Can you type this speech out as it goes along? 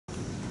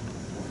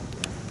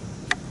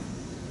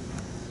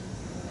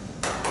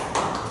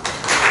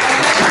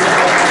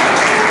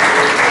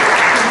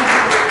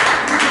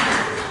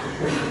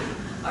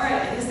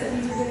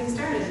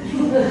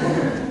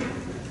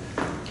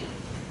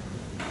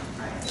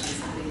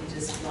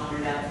just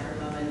wandered out for a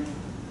moment.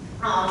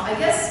 I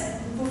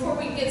guess before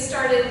we get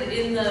started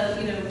in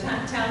the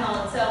town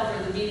hall itself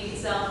or the meeting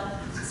itself,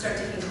 to start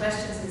taking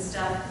questions and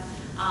stuff,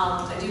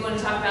 I do want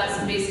to talk about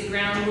some basic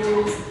ground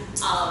rules.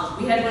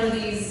 We had one of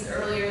these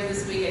earlier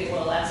this week,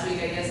 well last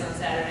week I guess on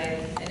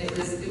Saturday, and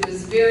everybody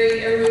was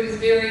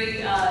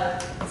very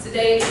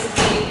sedate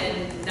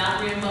and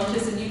not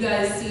rambunctious, and you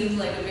guys seemed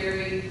like a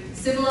very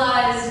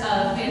civilized,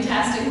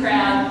 fantastic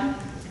crowd.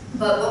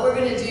 But what we're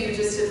going to do,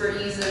 just for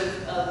ease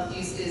of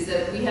use, is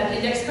that we have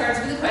index cards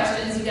for the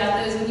questions. You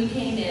got those when you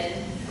came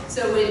in.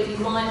 So if you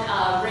want,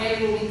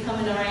 Ray will be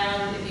coming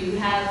around. If you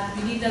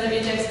need another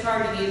index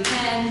card, you need a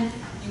pen,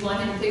 you want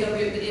him to pick up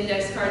the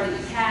index card that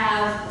you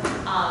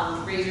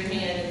have, raise your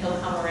hand and he'll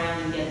come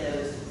around and get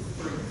those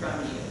from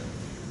you.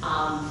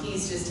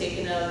 He's just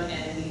taking them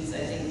and he's, I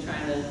think,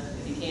 trying to,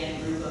 if he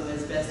can, group them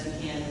as best he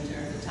can in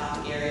terms of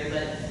topic area.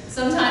 But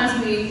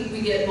sometimes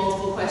we get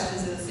multiple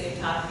questions in the same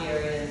topic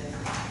area.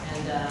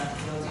 And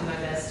I'll do my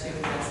best to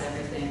address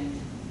everything.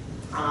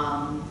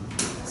 I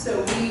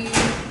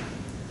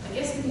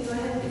guess we can go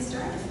ahead and get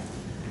started.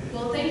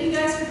 Well, thank you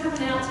guys for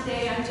coming out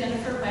today. I'm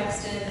Jennifer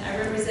Wexton. I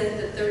represent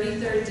the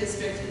 33rd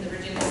District in the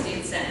Virginia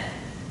State Senate.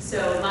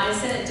 So my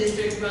Senate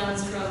district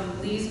runs from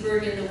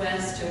Leesburg in the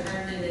west to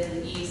Herndon in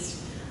the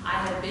east. I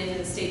have been in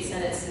the State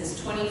Senate since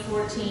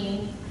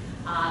 2014,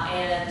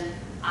 and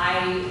I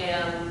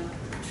am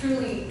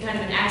truly kind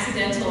of an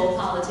accidental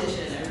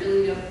politician. I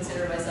really don't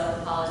consider myself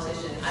a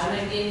politician. I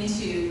went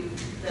into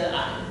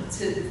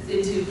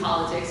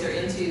politics or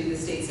into the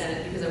State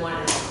Senate because I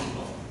wanted to help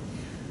people.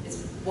 It's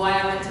why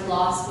I went to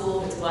law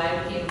school. It's why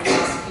I became a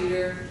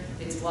prosecutor.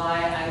 It's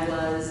why I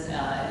was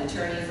an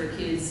attorney for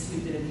kids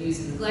who've been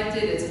abused and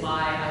neglected. It's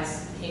why I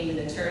became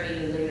an attorney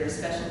and later a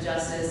special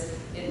justice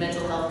in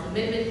mental health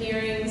commitment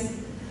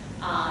hearings,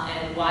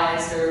 and why I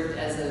served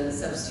as a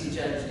substitute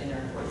judge in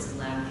our courts in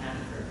Loudoun County.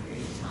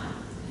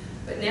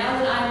 But now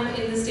that I'm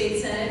in the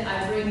State Senate,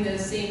 I bring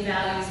those same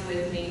values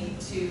with me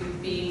to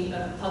being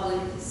a public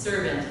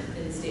servant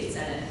in the State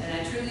Senate. And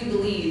I truly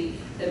believe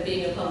that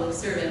being a public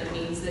servant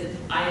means that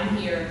I am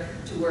here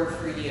to work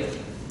for you.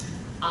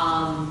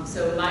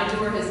 So my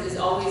door is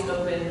always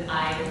open.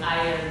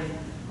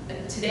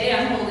 Today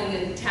I'm holding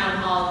a town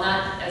hall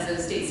not as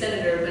a state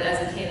senator, but as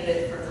a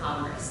candidate for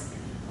Congress.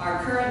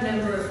 Our current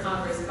member of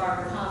Congress,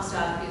 Barbara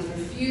Comstock, is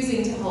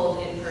refusing to hold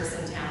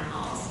in-person town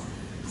halls.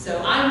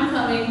 So I'm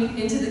coming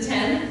into the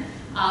 10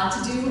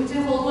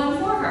 to hold one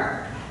for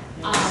her.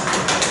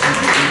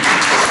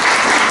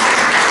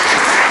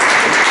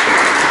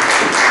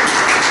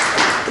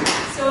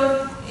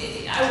 So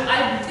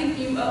I think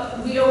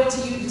we owe it to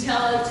you to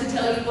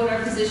tell you what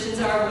our positions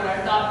are, what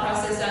our thought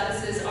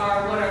processes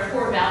are, what our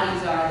core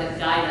values are that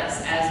guide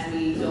us as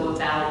we go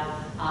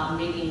about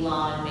making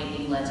law and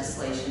making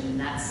legislation. And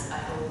that's, I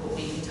hope, what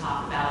we can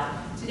talk about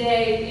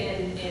today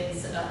in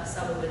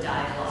some of the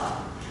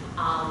dialogue.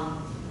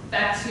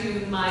 Back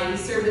to my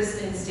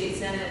service in the State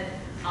Senate,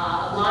 a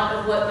lot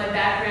of what my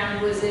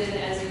background was in,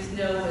 as you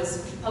know,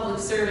 was public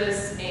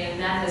service, and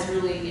that has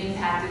really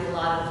impacted a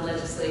lot of the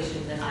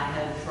legislation that I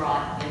have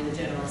brought in the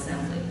General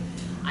Assembly.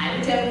 I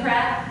am a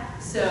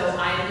Democrat, so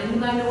I am in the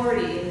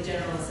minority in the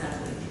General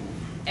Assembly.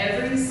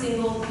 Every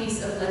single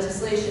piece of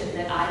legislation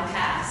that I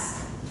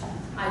pass,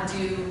 I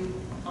do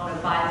on a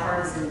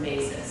bipartisan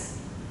basis.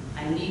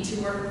 I need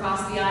to work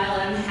across the aisle,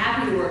 and I'm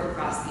happy to work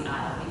across the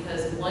aisle,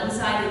 because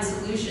one-sided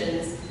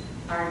solutions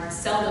are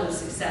seldom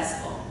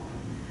successful.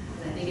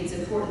 And I think it's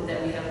important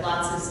that we have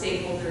lots of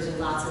stakeholders and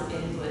lots of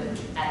input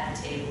at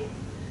the table.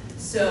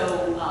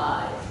 So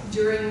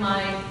during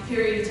my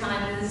period of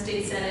time in the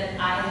State Senate,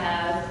 I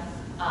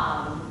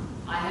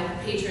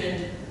have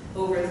patroned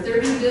over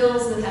 30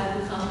 bills that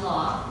have become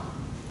law.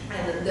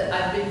 And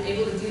I've been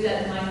able to do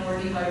that in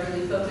minority by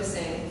really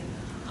focusing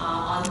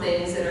on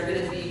things that are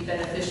going to be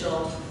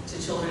beneficial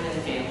to children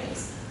and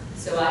families.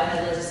 So I've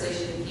had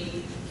legislation to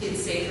keep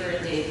kids safer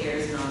in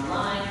daycares and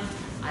online.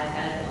 I've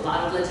had a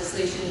lot of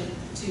legislation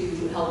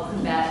to help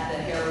combat the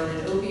heroin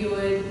and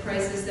opioid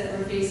crisis that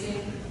we're facing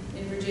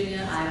in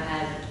Virginia. I've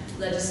had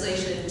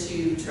legislation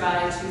to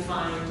try to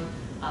find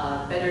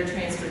better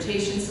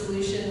transportation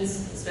solutions,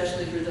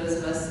 especially for those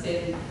of us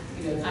in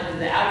kind of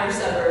the outer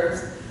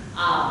suburbs.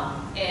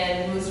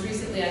 And most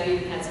recently, I've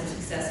even had some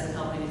success in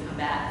helping to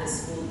combat the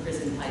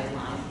school-to-prison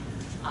pipeline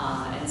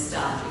and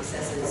stop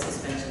excessive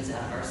suspensions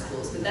out of our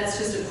schools. But that's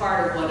just a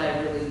part of what I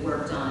really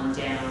worked on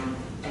down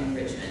in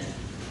Richmond.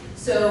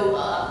 So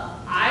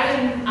I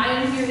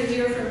am here to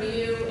hear from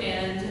you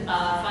and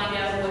find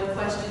out what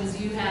questions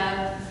you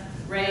have.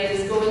 Ray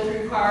is going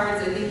through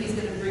cards. I think he's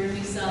going to bring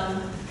me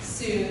some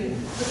soon.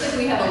 Looks like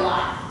we have a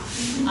lot.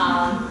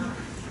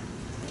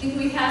 I think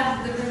we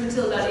have the room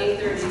until about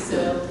 8:30,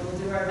 so we'll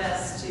do our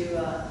best to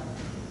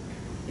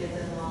get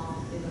them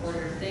all in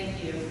order.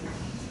 Thank you.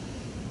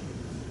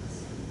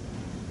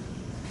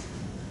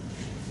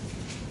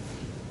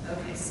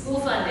 Okay, school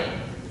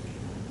funding.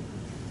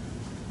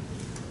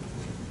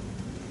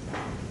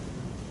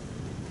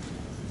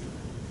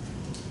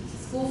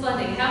 School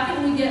funding. How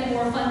can we get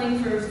more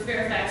funding for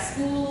Fairfax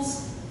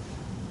schools?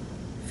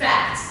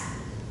 Facts.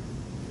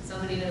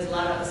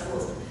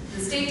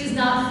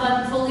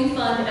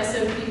 fund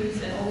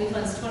SOQs and only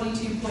funds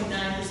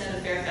 22.9%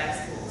 of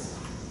Fairfax schools.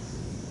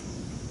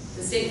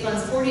 The state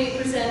funds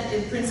 48%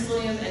 in Prince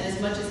William and as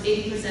much as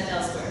 80%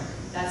 elsewhere.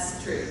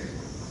 That's true.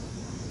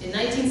 In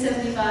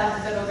 1975,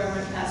 the federal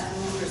government passed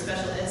rules for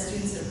special ed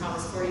students that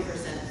promised 40%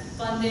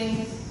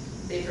 funding.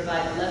 They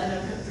provide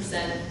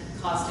 11%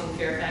 costing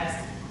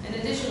Fairfax an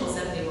additional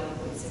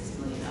 $71.6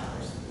 million.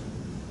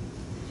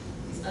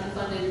 These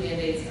unfunded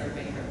mandates are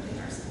bankrupting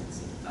our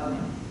schools. Okay.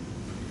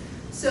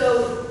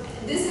 So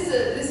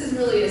this is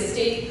really a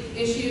state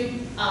issue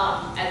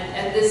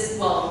at this,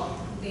 well,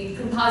 the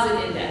composite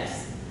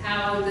index,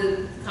 how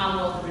the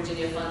Commonwealth of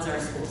Virginia funds our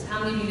schools.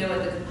 How many of you know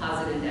what the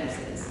composite index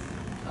is?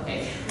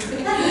 Okay.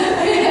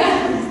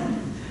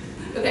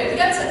 Okay, we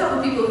got a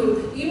couple people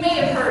who, you may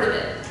have heard of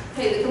it.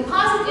 Okay, the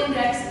composite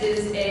index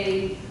is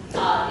a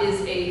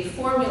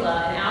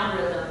formula, an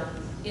algorithm,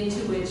 into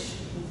which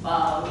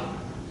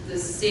the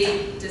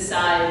state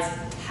decides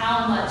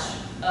how much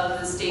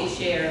of the state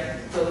share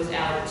goes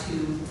out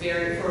to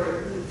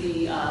for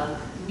the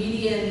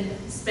median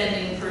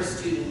spending per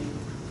student,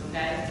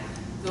 okay,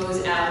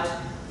 goes out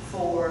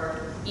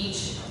for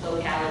each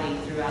locality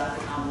throughout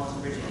the Commonwealth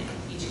of Virginia,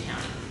 each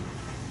county.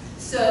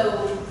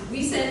 So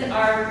we send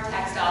our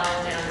tax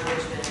dollars down to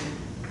Richmond,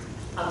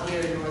 up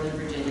here in Northern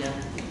Virginia,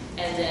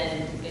 and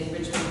then in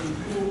Richmond we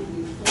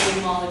pull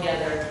them all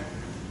together,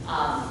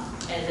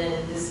 and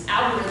then this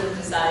algorithm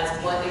decides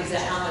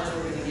how much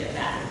we're going to get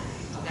back.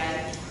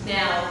 Okay.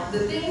 Now the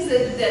things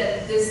that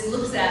this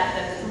looks at,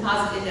 that the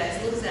composite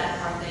index looks at,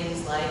 are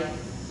things like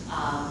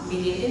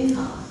median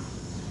income,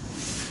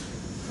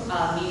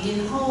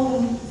 median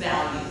home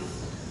value,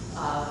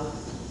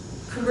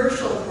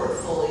 commercial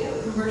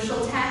portfolio,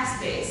 commercial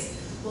tax base.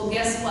 Well,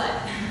 guess what?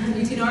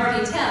 You can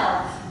already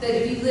tell that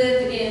if you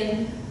live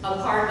in a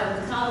part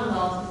of the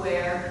Commonwealth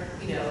where,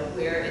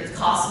 where it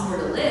costs more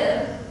to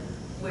live,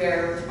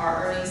 where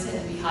our earnings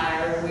tend to be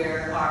higher,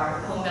 where our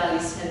home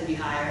values tend to be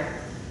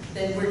higher,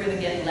 then we're going to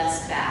get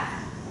less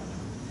back.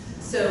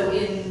 So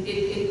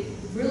it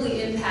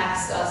really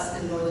impacts us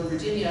in Northern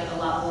Virginia a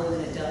lot more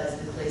than it does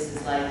in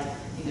places like,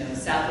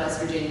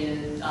 Southwest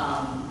Virginia,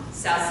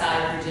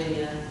 Southside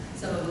Virginia,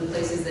 some of the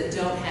places that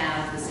don't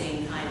have the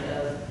same kind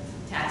of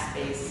tax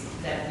base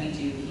that we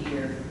do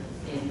here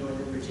in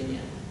Northern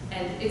Virginia.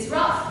 And it's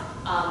rough.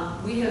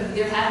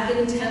 There have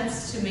been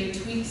attempts to make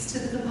tweaks to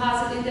the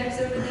composite index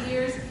over the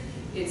years.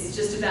 It's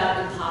just about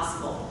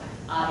impossible.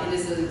 It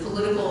is a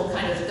political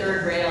kind of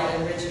third rail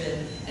in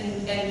Richmond,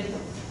 and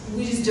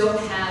we just don't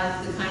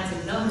have the kinds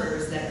of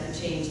numbers that can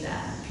change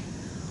that.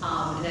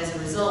 And as a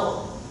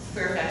result,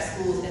 Fairfax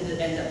schools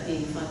end up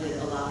being funded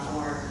a lot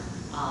more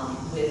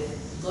with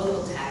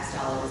local tax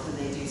dollars than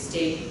they do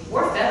state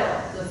or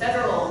federal. The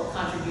federal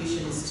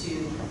contributions to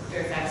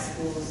Fairfax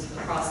schools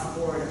across the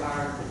board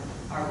are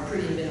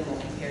pretty minimal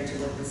compared to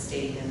what the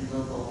state and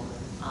local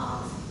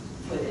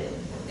put in.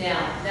 Now,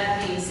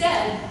 that being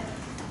said,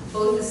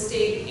 both the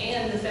state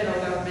and the federal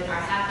government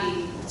are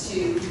happy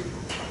to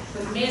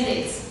put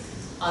mandates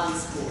on the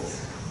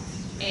schools.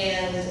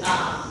 And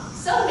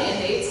some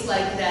mandates,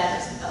 like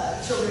that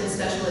children in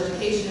special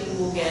education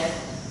will get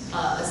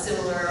a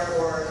similar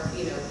or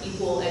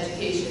equal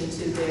education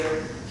to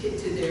their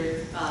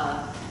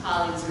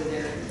colleagues or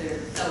their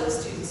fellow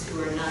students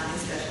who are not in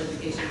special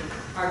education,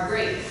 are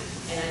great,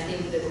 and I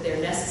think that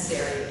they're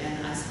necessary,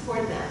 and I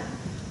support them.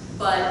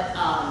 But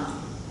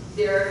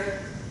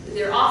there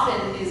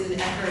often is an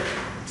effort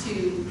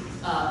to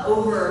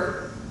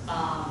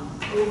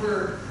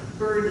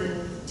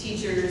overburden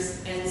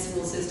teachers and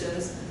school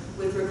systems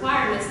with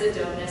requirements that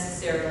don't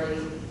necessarily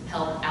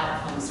help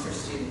outcomes for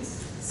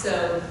students.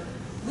 So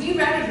we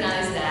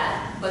recognize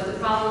that, but the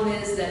problem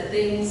is that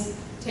things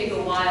take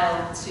a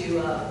while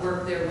to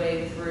work their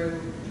way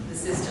through the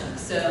system.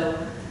 So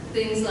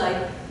things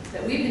like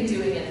that we've been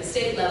doing at the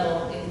state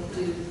level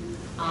include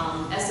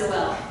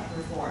SOL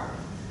reform.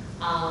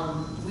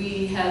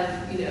 We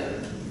have,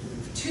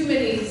 too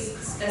many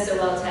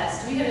SOL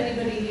tests. Do we have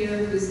anybody here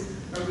who's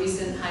a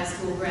recent high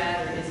school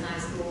grad or in high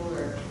school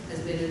or has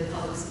been in the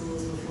public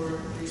schools before?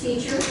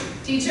 Teacher.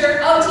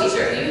 Teacher? Oh,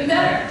 teacher, even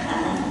better.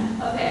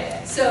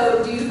 Okay,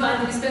 so do you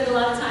find that you spend a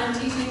lot of time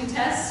teaching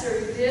tests, or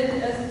you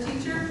did as a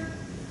teacher?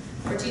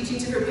 Or teaching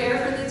to prepare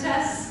for the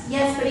tests?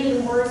 Yes, but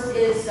even worse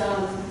is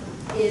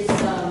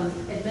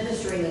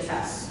administering the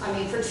tests. I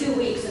mean, for 2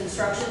 weeks,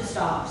 instruction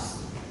stops.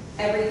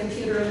 Every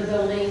computer in the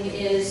building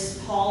is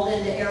hauled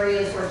into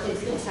areas where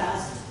kids can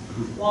test.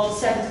 While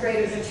the 7th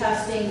graders are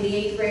testing, the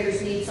 8th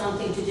graders need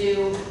something to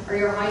do, or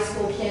your high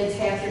school kids,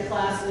 half your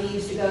class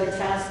leaves to go to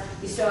test.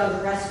 You still have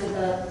the rest of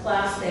the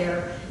class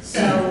there.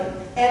 So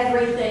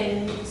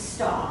everything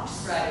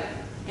stops. Right.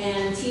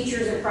 And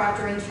teachers are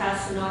proctoring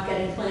tests and not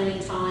getting planning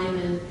time,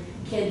 and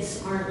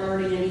kids aren't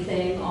learning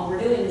anything. All we're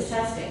doing is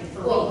testing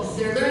for weeks.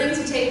 They're learning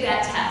to take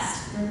that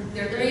test.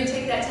 They're learning to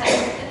take that test.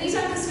 And these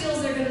aren't the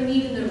skills they're going to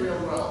need in the real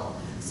world.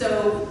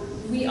 So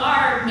we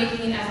are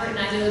making an effort, and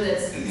I know that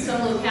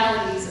some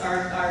localities are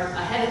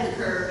ahead of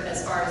the curve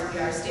as far as we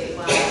are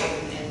statewide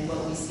and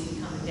what we see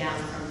coming down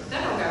from the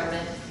federal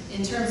government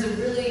in terms of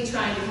really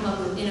trying to come up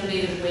with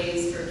innovative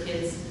ways for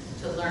kids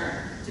to learn,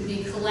 to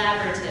be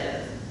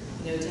collaborative,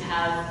 you know, to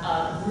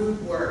have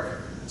group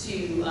work,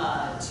 to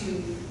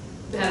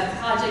have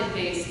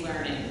project-based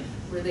learning,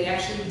 where they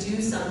actually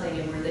do something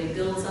and where they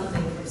build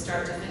something from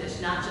start to finish,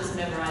 not just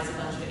memorize a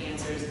bunch of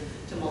answers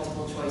to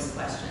multiple choice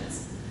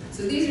questions.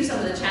 So these are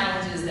some of the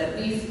challenges that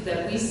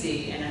we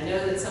see, and I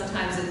know that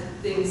sometimes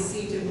things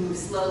seem to move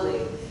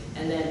slowly,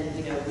 and then,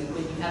 you know,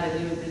 when you have a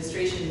new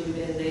administration move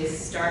in, they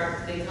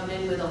come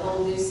in with a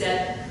whole new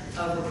set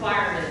of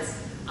requirements.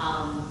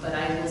 But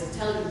I will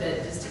tell you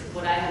that just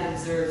what I have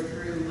observed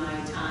through my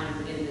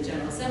time in the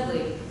General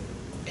Assembly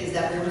is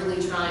that we're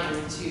really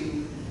trying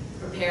to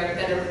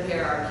better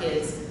prepare our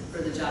kids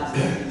for the jobs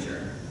of the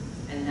future,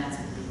 and that's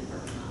what we're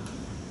working on.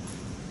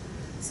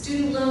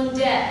 Student loan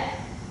debt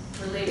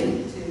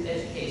related to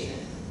education.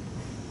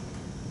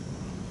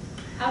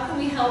 How can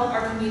we help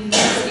our community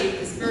escape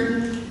this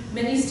burden?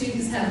 Many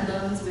students have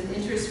loans with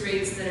interest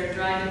rates that are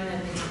driving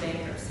them into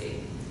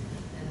bankruptcy,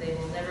 and they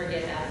will never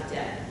get out of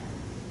debt.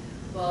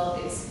 Well,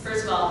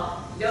 first of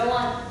all, you don't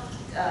want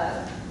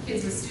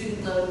kids with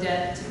student loan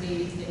debt to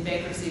be in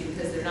bankruptcy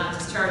because they're not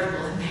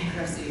dischargeable in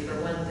bankruptcy, for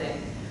one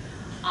thing.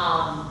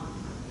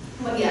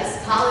 But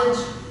yes, college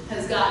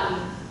has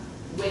gotten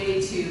way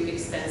too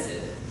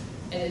expensive,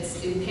 and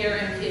it's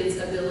impairing kids'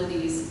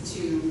 abilities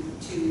to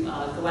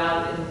go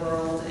out in the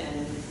world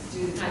and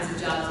do the kinds of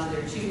jobs that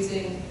they're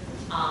choosing.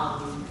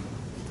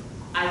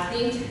 I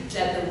think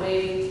that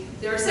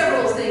there are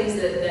several things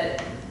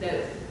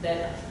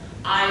that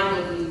I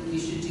believe we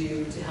should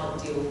do to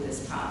help deal with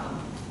this problem.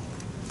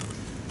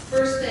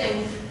 First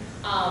thing,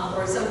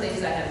 or some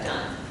things I have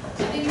done, I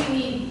think we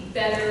need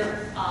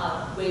better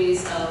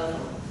ways of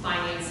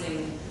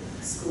financing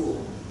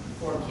school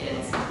for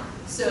kids.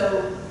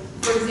 So,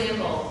 for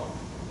example,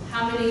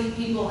 how many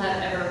people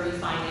have ever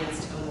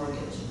refinanced a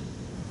mortgage?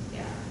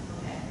 Yeah,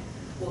 okay.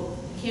 Well,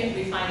 you can't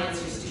refinance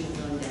your student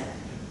loan debt.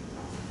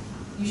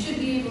 You should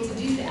be able to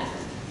do that.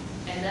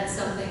 And that's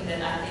something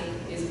that I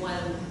think is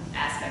one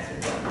aspect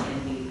of what can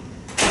be.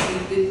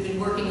 We've been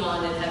working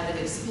on and have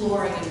been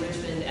exploring in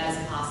Richmond as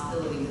a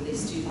possibility with a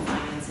student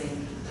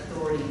financing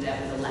authority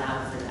that would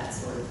allow for that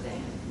sort of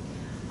thing.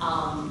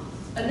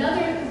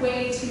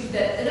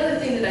 Another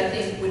thing that I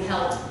think would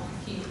help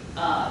keep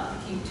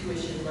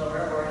tuition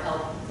lower or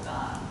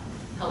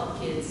help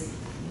kids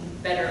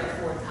better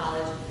afford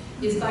college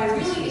is by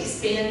really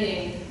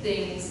expanding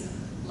things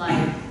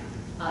like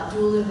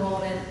dual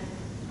enrollment,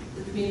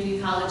 the community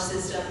college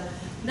system.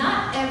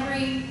 Not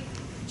every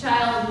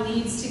child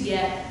needs to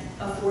get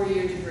a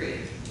 4-year degree.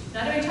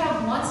 Not every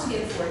child wants to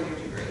get a 4-year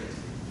degree.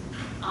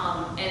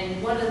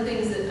 And one of the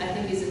things that I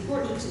think is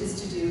important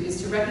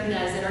is to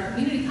recognize that our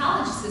community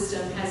college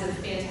system has a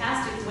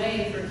fantastic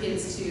way for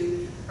kids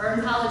to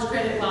earn college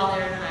credit while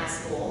they're in high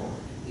school,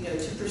 you know,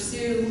 to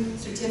pursue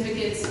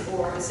certificates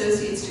or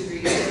associate's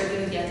degrees that are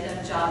going to get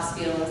them job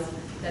skills,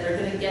 that are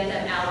going to get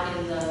them out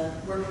in the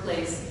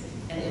workplace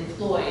and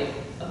employed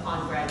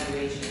upon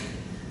graduation.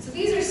 So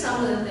these are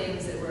some of the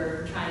things that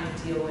we're trying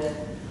to deal with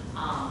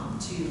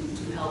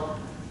to help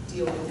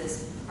deal with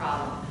this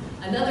problem.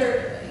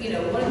 Another,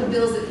 one of the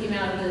bills that came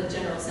out of the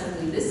General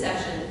Assembly this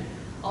session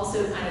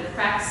also kind of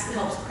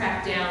helps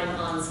crack down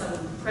on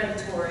some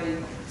predatory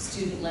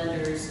student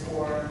lenders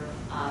or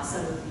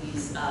some of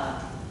these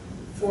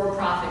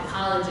for-profit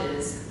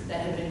colleges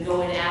that have been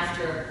going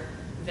after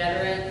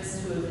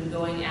veterans, who have been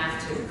going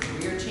after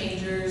career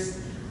changers,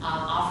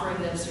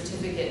 offering them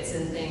certificates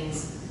and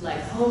things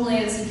like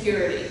Homeland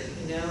Security.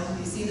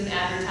 You see them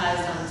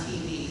advertised on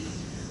TV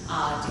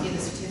to get a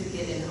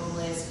certificate in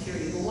Homeland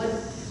Security. Well,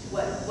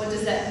 what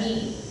does that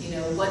mean?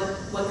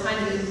 What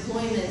kind of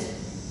employment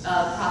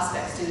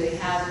prospects do they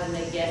have when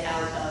they get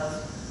out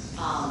of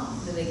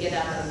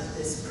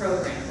this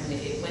program?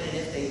 When and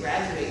if they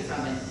graduate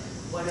from it,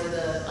 what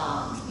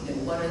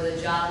are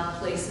the job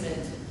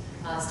placement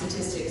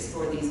statistics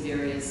for these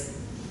various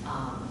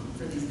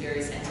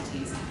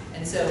entities?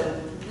 And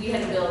so we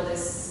had a bill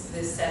this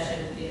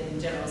session in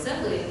General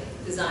Assembly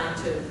designed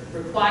to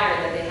require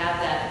that they have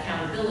that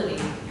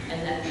accountability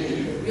and that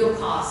the real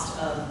cost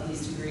of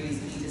these degrees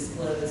be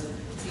disclosed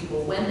to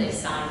people when they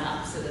sign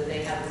up so that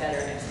they have a better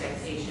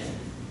expectation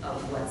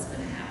of what's going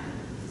to happen.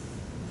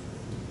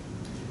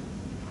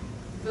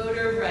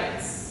 Voter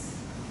rights.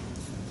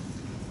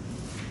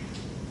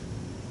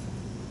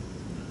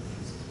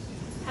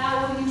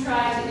 How will you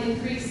try to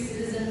increase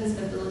citizens'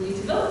 ability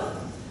to vote?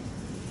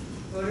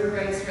 Voter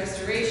rights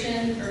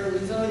restoration, early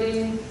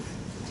voting,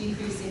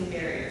 decreasing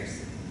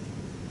barriers.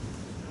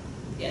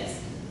 Yes,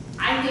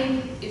 I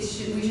think we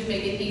should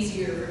make it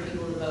easier for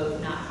people to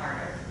vote, not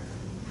harder.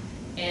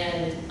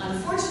 And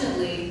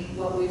unfortunately,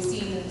 what we've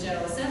seen in the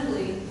General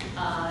Assembly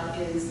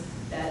is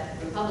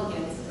that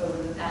Republicans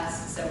over the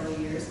past several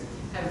years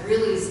have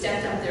really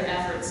stepped up their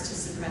efforts to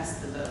suppress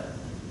the vote.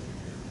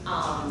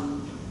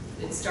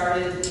 It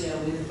started,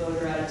 with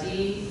voter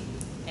ID,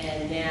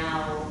 and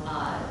now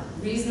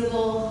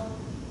reasonable,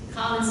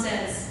 common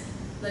sense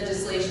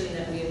legislation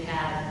that we have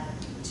had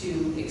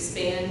to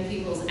expand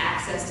people's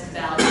access to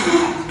ballots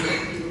and to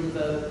get people to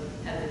vote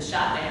have been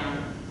shot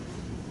down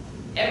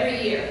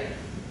every year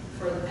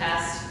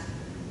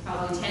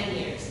probably 10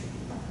 years,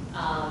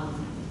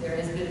 there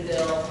has been a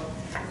bill.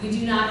 We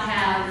do not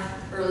have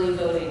early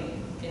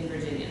voting in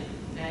Virginia,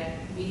 okay?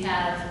 We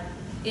have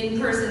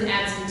in-person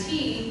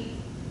absentee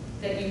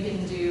that you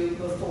can do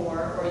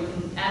before, or you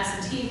can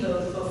absentee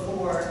vote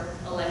before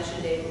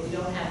election day, but we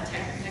don't have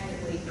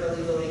technically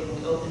early voting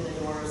when we open the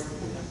doors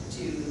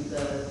to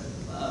the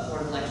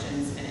board of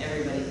elections and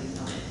everybody can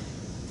come in.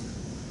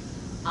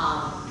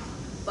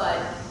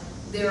 But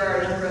there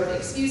are a number of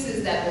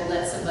excuses that will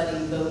let somebody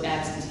vote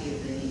absentee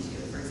if they need to.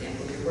 For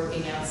example, you're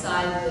working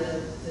outside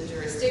the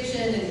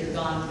jurisdiction and you're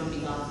going to be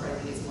gone for, I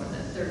think it's more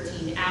than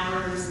 13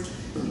 hours.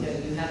 You know,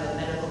 you have a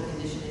medical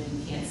condition and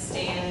you can't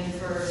stand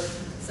for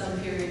some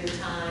period of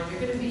time.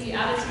 You're going to be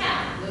out of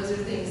town. Those are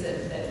things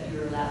that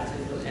you're allowed to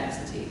vote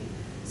absentee.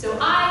 So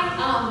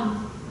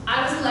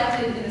I was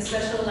elected in a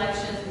special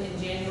election in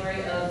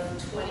January of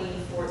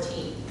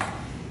 2014,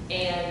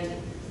 and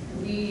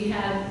we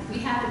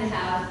happened to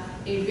have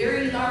a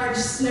very large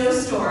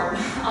snowstorm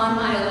on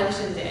my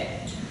election day.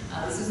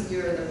 This is the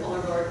year of the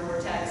polar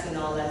vortex and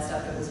all that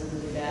stuff. It was a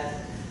really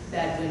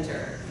bad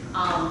winter.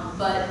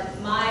 But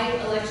my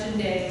election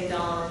day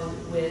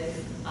dawned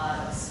with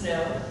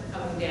snow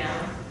coming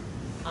down,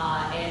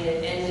 and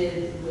it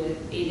ended with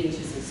 8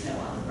 inches of snow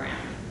on the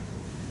ground.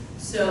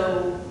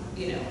 So,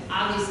 you know,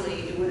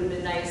 obviously it would have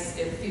been nice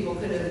if people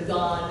could have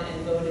gone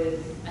and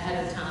voted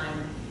ahead of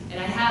time. And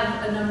I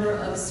have a number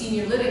of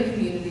senior living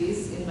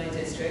communities in my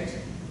district,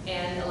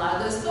 and a lot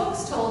of those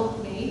folks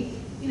told me,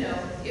 you know,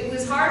 it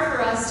was hard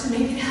for us to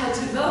make it out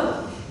to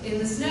vote in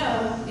the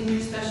snow in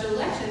your special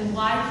election.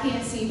 Why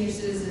can't senior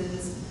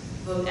citizens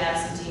vote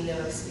absentee, no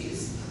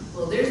excuse?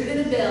 Well, there's been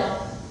a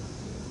bill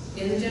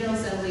in the General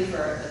Assembly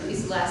for at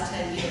least the last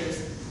 10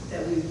 years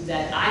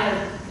that I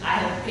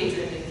have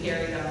patroned and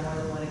carried on more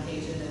than one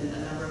occasion, and a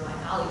number of my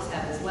colleagues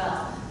have as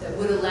well, that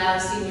would allow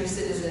senior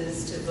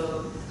citizens to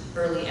vote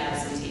early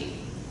absentee,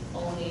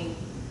 only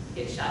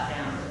get shot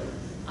down.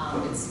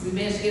 We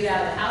managed to get it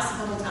out of the House a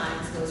couple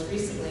times. Most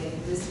recently,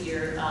 this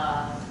year,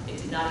 it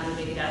did not even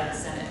make it out of the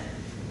Senate.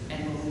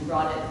 And when we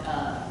brought it,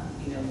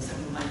 you know, some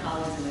of my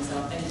colleagues and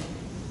myself, and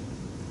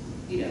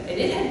you know, and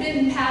it had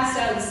been passed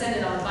out of the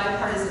Senate on a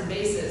bipartisan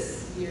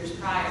basis years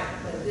prior,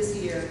 but this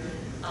year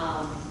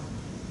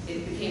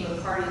it became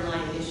a party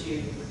line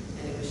issue,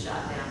 and it was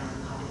shot down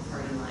on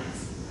party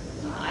lines.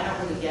 I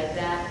don't really get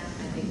that.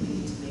 I think we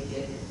need to make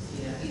it,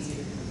 you know,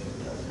 easier for people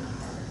to vote, not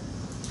harder.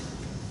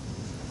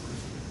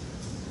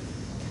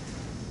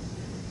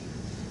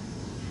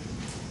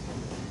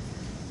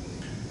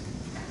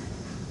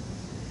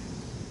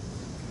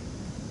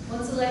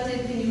 Once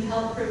elected, can you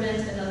help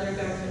prevent another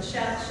government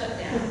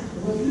shutdown?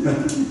 It's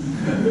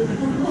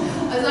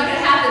not going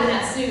to happen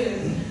that soon.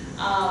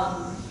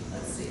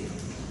 Let's see.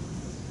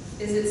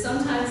 Is it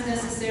sometimes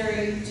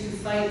necessary to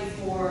fight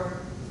for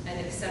an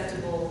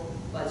acceptable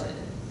budget?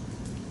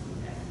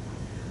 Okay.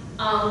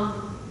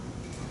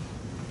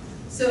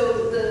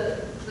 So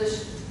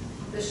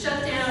the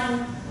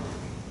shutdown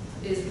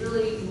is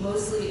really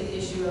mostly an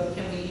issue of,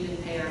 can we even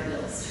pay our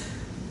bills?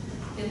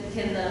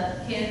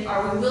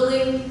 Are we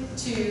willing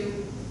to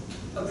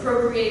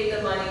appropriate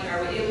the money?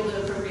 Are we able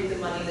to appropriate the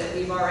money that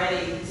we've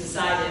already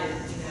decided,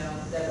 you know,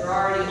 that we're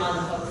already on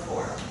the hook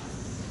for?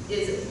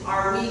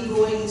 Are we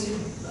going to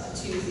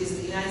is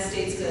the United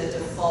States going to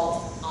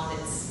default on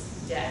its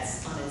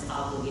debts, on its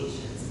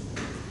obligations?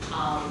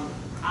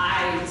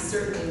 I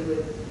certainly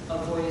would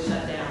avoid a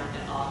shutdown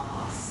at all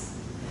costs.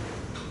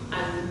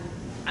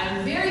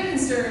 I'm very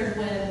concerned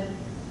when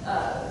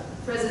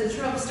President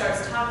Trump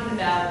starts talking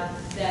about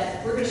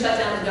that we're going to shut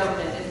down the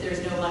government if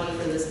there's no money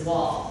for this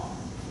wall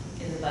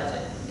in the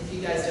budget, if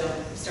you guys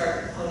don't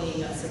start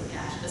ponying up some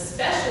cash,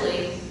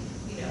 especially,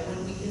 you know,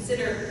 when we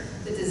consider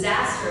the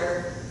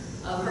disaster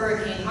of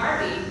Hurricane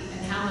Harvey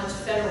and how much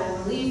federal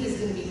relief is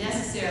going to be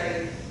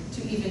necessary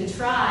to even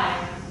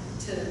try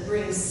to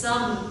bring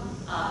some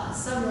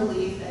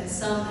relief and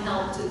some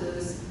help to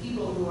those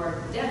people who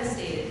are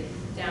devastated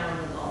down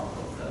on the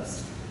Gulf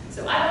Coast.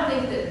 So I don't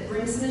think that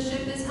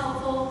brinksmanship is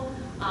helpful.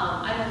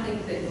 I don't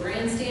think that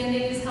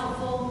grandstanding is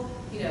helpful.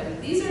 You know,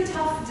 these are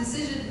tough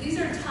decisions. These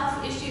are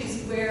tough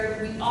issues where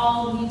we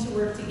all need to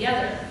work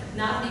together,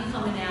 not be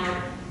coming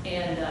out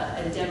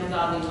and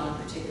demagoguing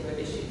on particular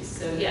issues.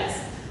 So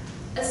yes,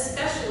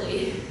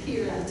 especially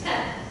here in the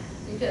 10th,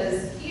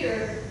 because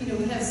here, you know,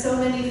 we have so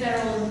many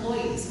federal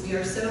employees. We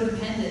are so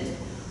dependent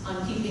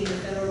on keeping the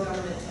federal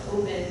government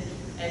open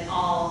and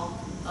all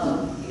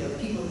of, you know,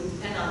 people who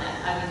depend on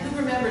that. I mean, who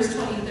remembers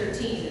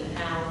 2013 and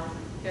how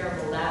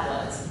terrible that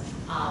was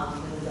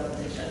when the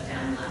government shut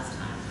down last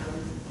time? I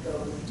would go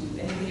do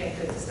anything I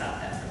could to stop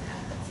that from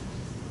happening.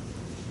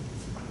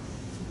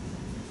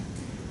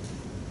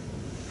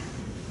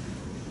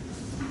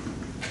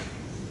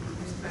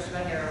 Here's a question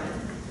about heroin.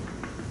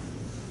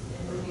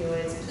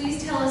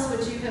 Please tell us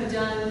what you have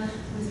done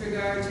with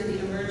regard to the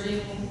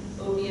emerging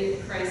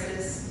opiate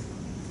crisis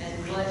and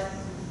what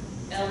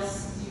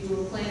else you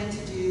will plan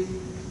to do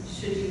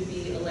should you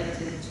be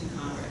elected to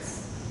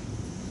Congress.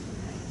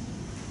 Okay.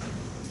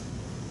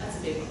 That's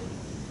a big one.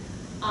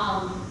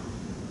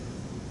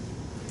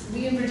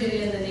 we in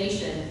Virginia and the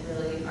nation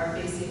really are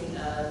facing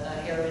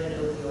a heroin and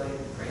opioid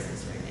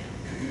crisis right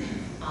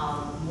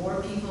now.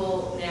 More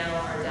people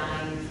now are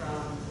dying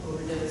from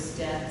overdose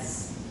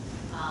deaths,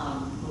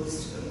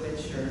 most of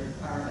which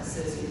are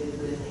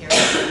associated with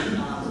heroin,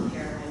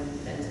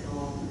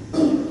 fentanyl,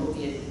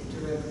 opioid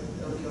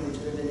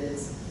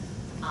derivatives,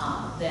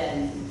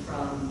 than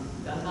from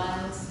gun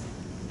violence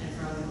and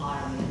from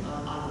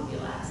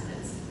automobile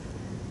accidents.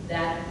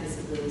 That is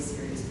a really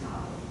serious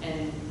problem.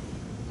 And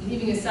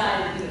leaving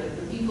aside,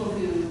 the people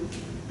who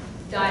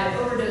die of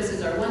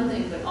overdoses are one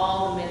thing, but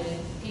all the many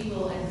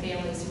people and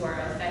families who are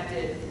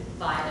affected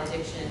by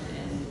addiction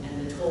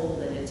and the toll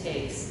that it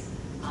takes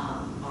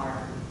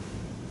are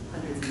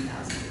hundreds and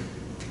thousands.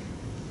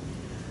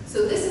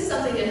 So this is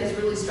something that has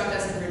really struck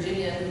us in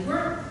Virginia. We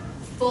weren't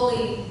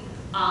fully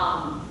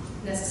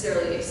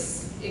necessarily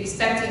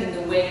expecting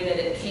the way that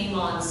it came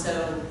on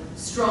so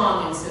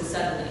strong and so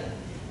suddenly.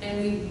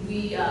 And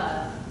the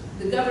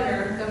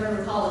governor, Governor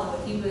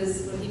McAuliffe,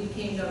 when he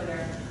became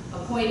governor,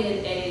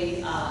 appointed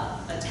a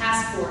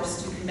task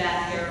force to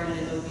combat heroin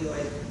and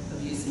opioid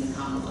abuse in the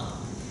Commonwealth.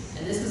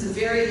 And this was a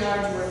very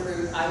large work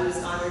group. I was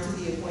honored to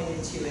be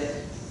appointed to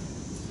it.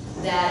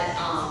 That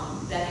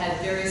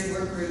had various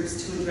work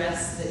groups to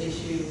address the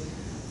issue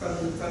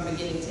from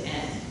beginning to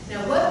end.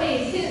 Now, what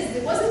made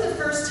it wasn't the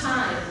first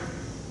time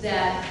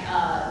that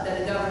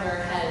a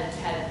governor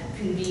had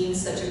convened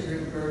such a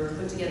group or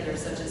put together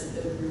such a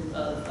group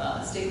of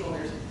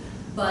stakeholders,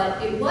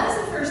 but it was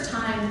the first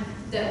time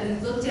that we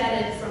looked at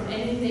it from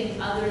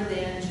anything other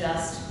than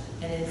just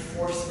an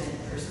enforcement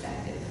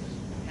perspective.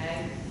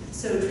 Okay,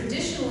 so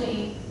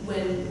traditionally,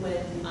 when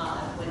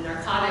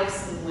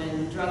narcotics and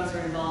when drugs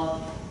are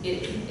involved,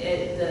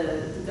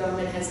 the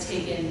government has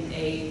taken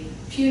a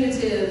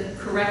punitive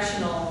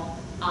correctional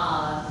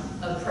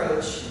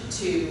approach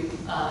to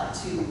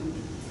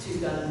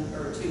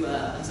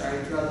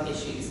drug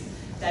issues.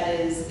 That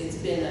is, it's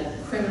been a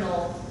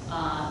criminal.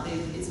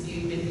 It's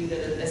been viewed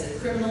as a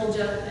criminal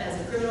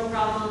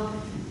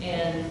problem,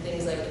 and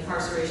things like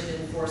incarceration and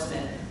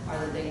enforcement are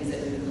the things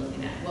that we've been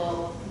looking at.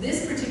 Well,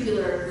 this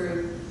particular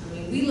group, I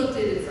mean, we looked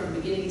at it from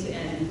beginning to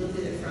end. We looked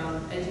at it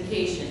from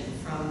education,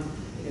 from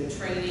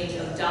training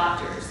of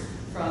doctors,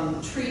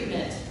 from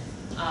treatment,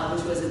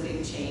 which was a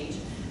big change,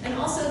 and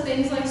also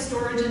things like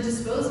storage and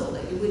disposal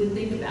that you wouldn't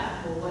think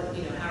about. Well,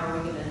 how are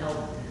we going to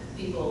help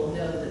people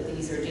know that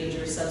these are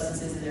dangerous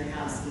substances in their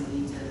house and we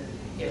need to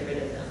get rid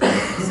of them?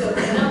 So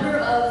a number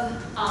of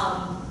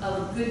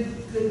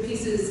good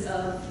pieces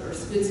or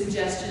good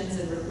suggestions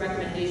and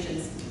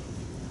recommendations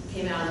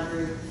came out of the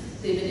group.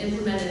 They've been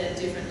implemented at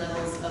different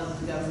levels of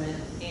the government,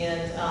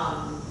 and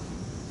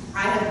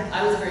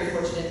I was very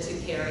fortunate to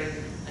carry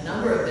a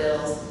number of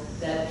bills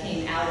that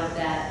came out of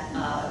that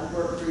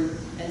work group,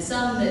 and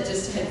some that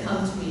just had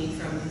come to me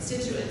from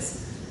constituents.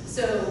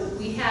 So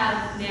we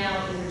have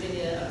now in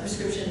Virginia a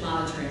prescription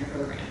monitoring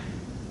program,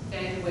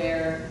 okay,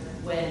 where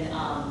when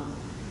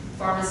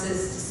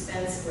pharmacists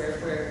dispense,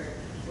 where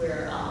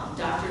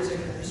doctors are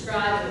going to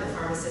prescribe and where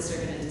pharmacists are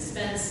going to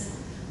dispense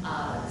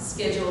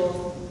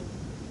scheduled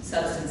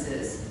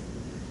substances,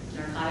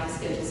 narcotic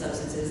scheduled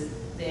substances,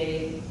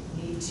 they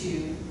need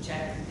to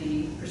check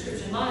the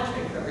prescription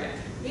monitoring program.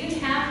 We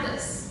didn't have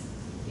this.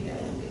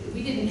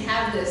 We didn't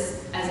have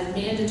this as a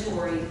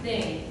mandatory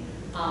thing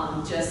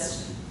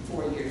just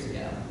 4 years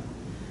ago.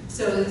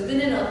 So it's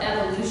been an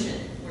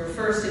evolution where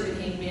first it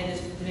became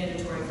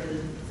mandatory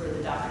for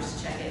the doctors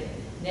to check it.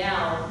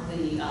 Now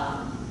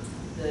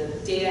the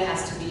data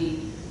has to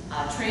be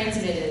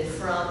transmitted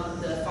from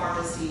the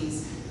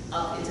pharmacies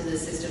up into the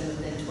system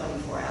within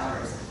 24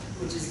 hours,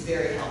 which is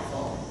very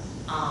helpful.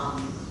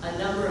 A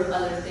number of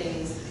other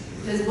things,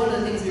 because one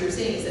of the things we were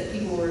seeing is that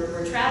people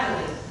were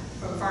traveling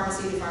from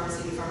pharmacy to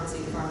pharmacy to pharmacy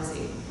to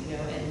pharmacy,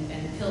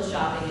 and pill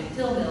shopping at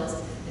pill mills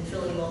and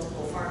filling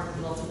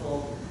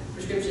multiple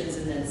prescriptions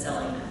and then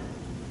selling them.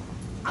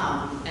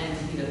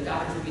 And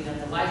doctors were being none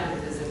the wiser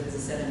because it was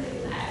a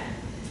 7-day lag.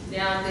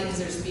 Now things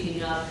are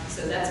speeding up,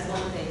 so that's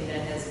one thing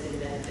that has been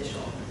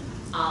beneficial.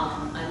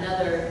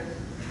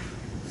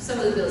 Some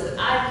of the bills that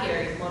I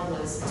carried, one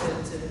was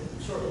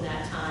to shorten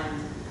that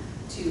time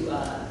to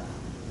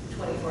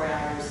 24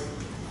 hours.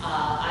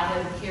 I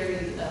have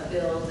carried a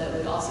bill that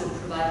would also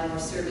provide more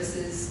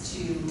services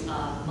to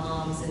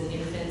moms and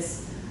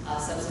infants,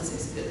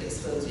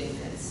 substance-exposed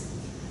infants.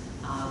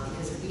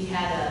 Because we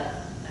had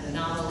an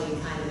anomaly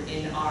kind of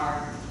in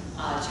our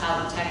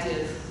child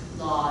protective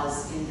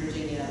laws in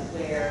Virginia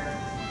where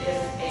if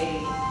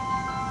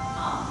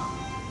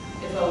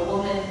a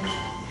woman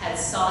had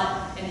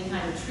sought any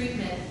kind of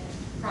treatment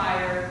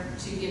prior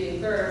to giving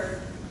birth,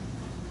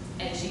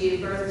 and she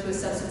gave birth to a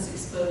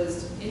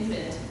substance-exposed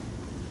infant,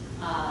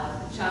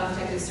 Child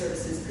Protective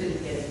Services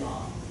couldn't get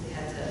involved. They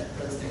had to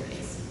close their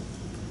case.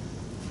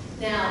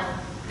 Now,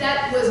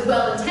 that was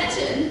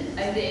well-intentioned,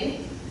 I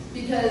think,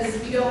 because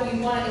we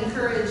want to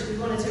encourage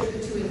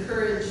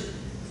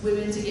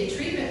women to get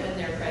treatment when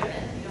they're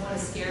pregnant. We don't want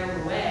to scare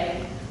them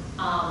away.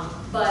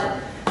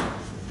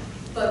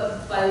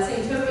 But by the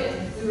same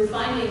token, we were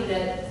finding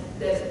that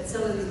that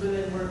some of these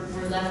women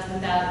were left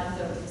without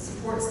the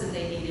supports that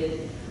they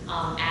needed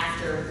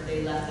after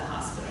they left the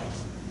hospital.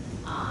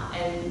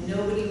 And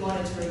nobody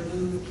wanted to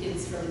remove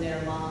kids from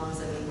their moms.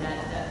 I mean,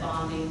 that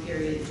bonding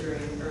period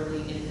during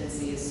early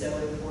infancy is so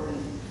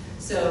important.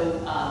 So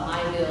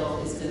my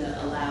bill is going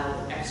to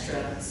allow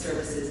extra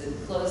services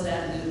and close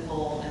that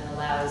loophole and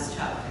allows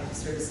Child Protective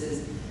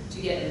Services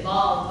to get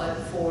involved, but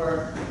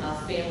for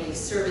family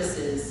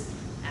services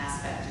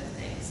aspect of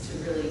things, to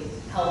really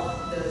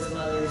help those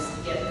mothers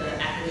get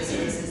the active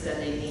services that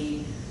they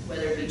need,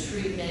 whether it be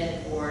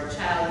treatment or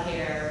child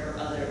care or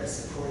other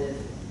supportive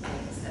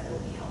things that will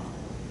be helpful.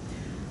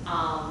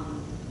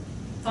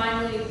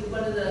 Finally,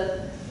 one of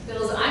the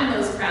bills I'm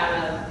most proud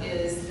of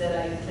is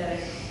that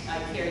I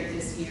carried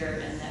this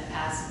year and that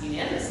passed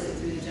unanimously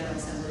through the General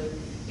Assembly,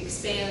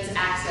 expands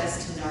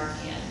access to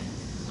Narcan,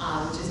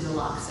 which is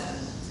naloxone.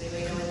 Does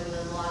anybody know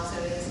what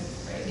naloxone is?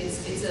 Right.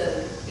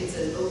 It's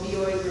an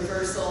opioid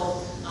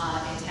reversal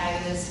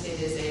antagonist. It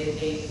is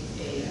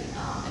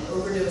an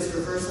overdose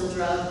reversal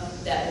drug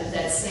that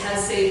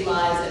has saved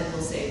lives and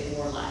will save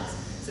more lives.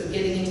 So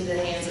getting into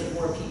the hands of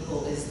more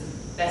people is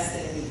the best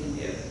thing we can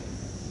do.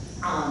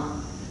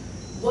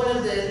 One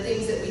of the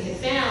things that we had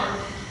found,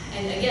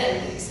 and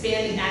again,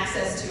 expanding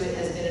access to it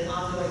has been an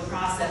ongoing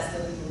process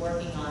that we've been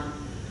working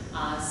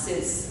on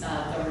since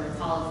Governor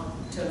McCall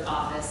took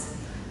office.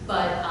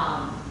 But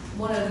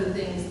one of the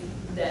things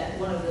that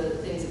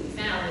we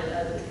found,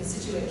 a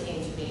constituent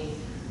came to me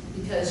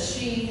because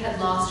she had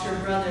lost her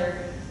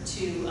brother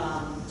to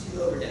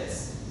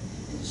overdose,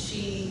 and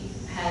she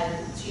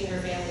and her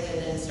family had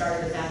then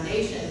started a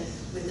foundation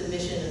with the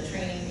mission of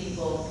training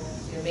people,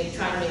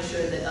 trying to make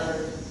sure that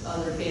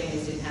other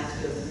families didn't have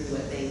to go through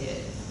what they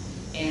did.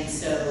 And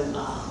so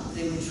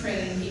they would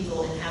train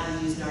people in how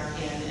to use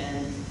Narcan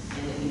and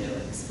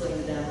explain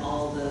to them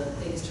all the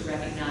things to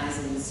recognize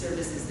and the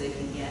services they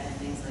can get and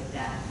things like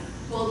that.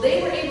 Well,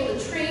 they were able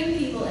to train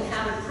people in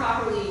how to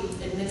properly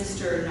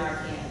administer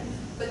Narcan,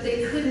 but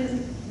they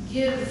couldn't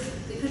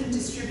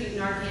distribute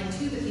Narcan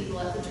to the people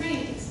at the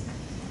trainings.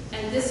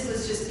 And this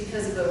was just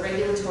because of a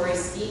regulatory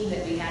scheme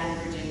that we had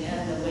in Virginia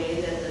and the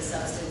way that the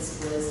substance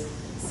was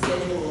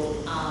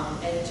scheduled.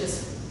 And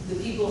just the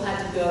people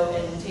had to go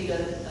and take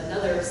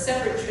another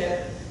separate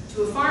trip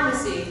to a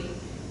pharmacy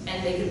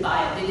and they could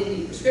buy it. They didn't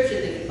need a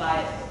prescription, they could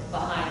buy it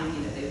behind,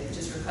 they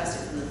just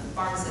requested from the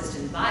pharmacist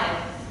and buy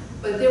it.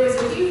 But there was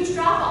a huge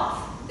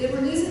drop-off. They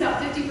were losing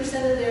about 50%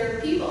 of their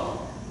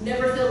people,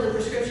 never filled the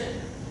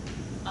prescription.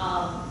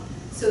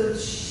 So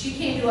she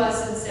came to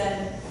us and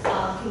said,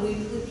 can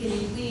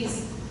you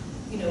please,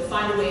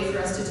 find a way for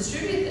us to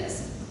distribute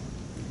this?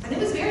 And it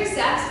was very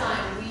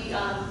satisfying.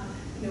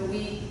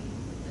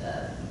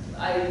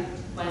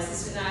 My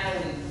assistant and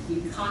I,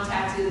 we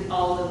contacted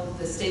all of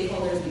the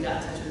stakeholders. We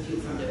got in touch with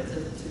people from the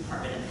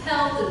Department of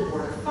Health, the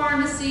Board of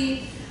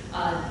Pharmacy,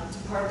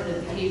 Department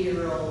of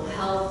Behavioral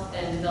Health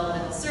and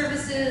Developmental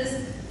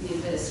Services, the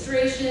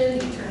administration,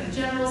 the Attorney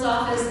General's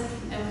office,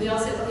 and we all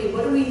said, okay,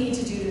 what do we need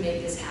to do to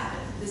make this happen?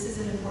 This is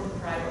an important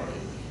priority.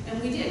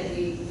 And we did.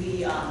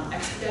 We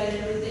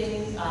expedited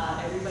everything.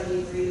 Everybody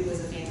agreed it was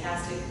a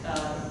fantastic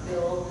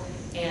bill,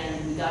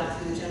 and we got it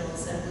through the General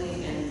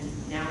Assembly,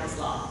 and now it's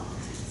law.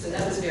 So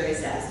that was very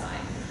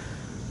satisfying.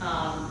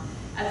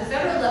 At the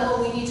federal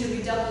level, we need to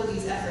redouble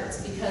these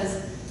efforts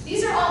because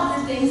these are all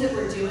good things that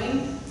we're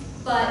doing,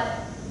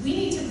 but we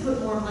need to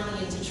put more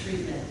money into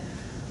treatment.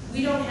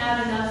 We don't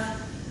have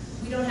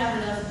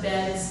enough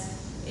beds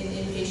in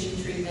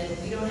inpatient treatment.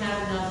 We don't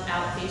have enough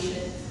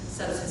outpatient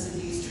substance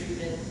abuse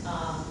treatment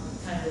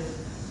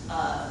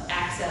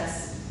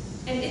access,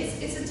 and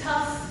it's a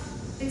tough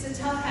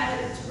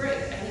habit to break.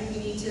 I think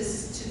we need to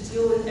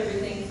deal with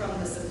everything from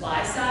the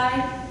supply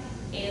side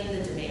and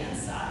the demand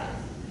side.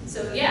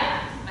 So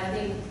yeah, I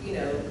think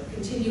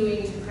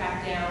continuing to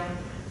crack down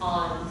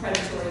on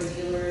predatory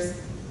dealers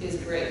is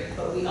great,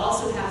 but we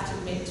also have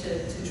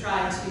to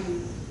try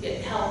to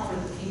get help for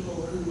the people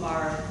who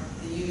are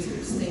the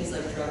users, things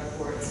like drug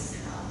courts,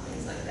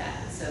 things like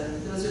that. So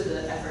those are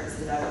the efforts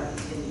that I would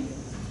continue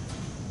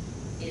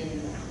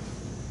in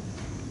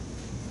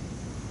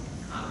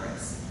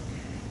Congress.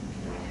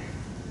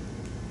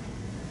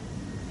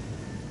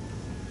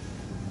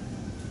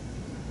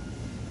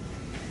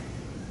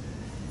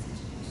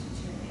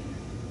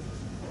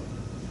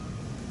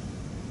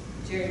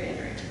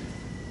 Gerrymandering.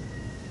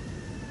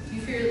 Do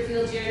you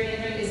feel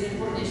gerrymandering is an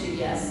important issue?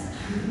 Yes.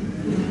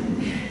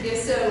 If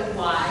so,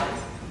 why?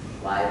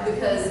 Why?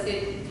 Because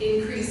it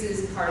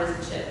increases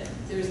partisanship.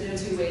 There's no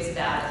two ways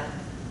about it.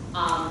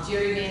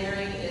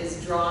 Gerrymandering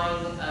is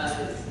drawing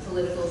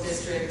political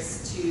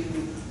districts to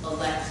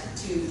elect,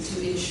 to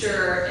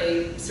ensure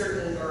a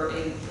certain,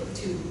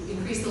 to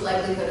increase the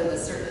likelihood of a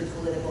certain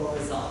political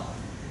result,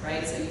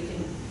 right? So you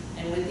can,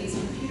 and with these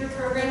computer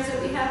programs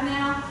that we have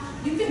now,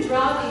 you can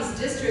draw these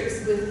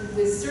districts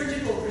with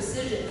surgical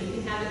precision. You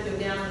can have it go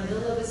down the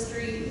middle of a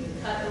street, you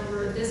can cut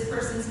over this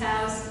person's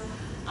house.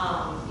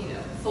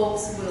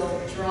 Folks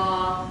will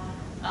draw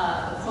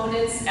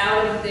opponents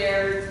out of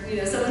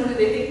their, someone who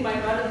they think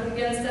might run up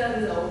against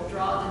them, they'll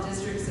draw the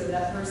district so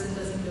that person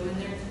doesn't go in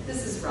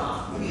this is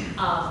wrong.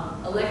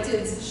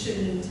 Electeds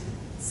shouldn't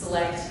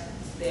select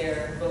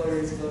their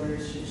voters,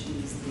 voters should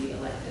choose the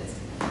electeds.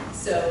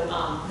 So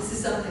this is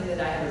something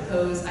that I have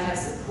opposed. I have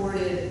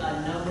supported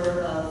a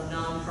number of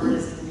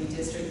nonpartisan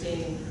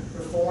redistricting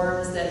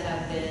reforms that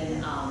have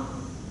been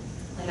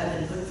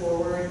put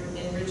forward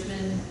in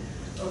Richmond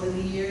over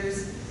the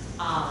years.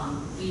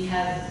 We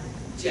have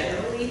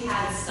generally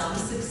had some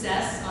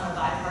success on a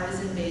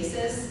bipartisan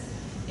basis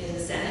in the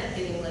Senate,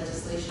 getting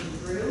legislation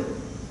through,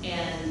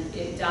 and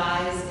it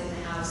dies in the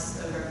House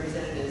of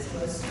Representatives,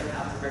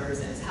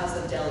 House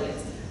of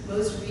Delegates.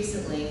 Most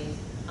recently,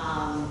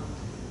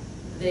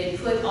 they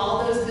put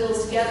all those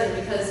bills together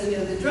because, you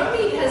know, the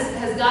drumbeat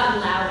has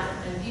gotten louder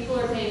and people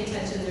are paying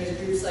attention. There's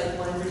groups like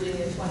One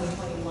Virginia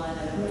 2021,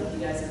 I don't know if you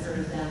guys have heard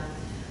of them,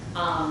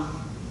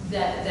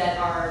 that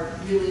are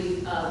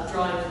really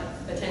drawing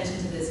attention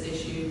to this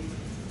issue.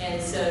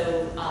 And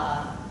so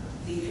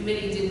the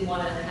committee didn't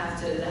want to have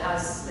to, the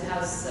House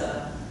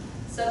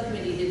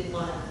subcommittee didn't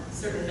want to,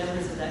 certain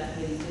members of that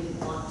committee didn't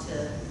want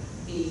to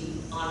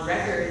be on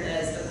record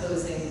as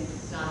opposing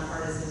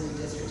nonpartisan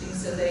redistricting,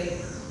 so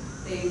they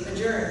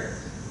adjourned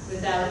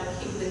without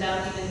even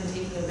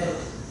taking a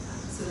vote.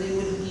 So they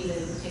wouldn't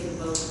even take a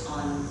vote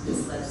on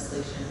this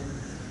legislation,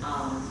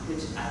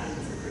 which I think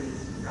is a pretty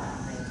rotten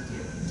thing to do.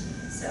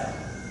 So,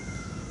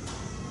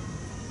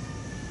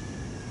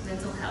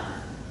 mental health.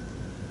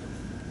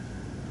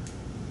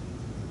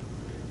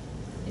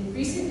 In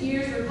recent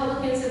years,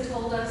 Republicans have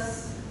told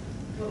us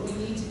what we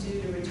need to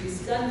do to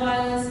reduce gun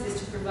violence is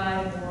to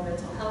provide more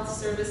mental health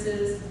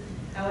services.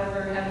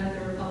 However, haven't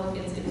the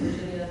Republicans in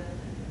Virginia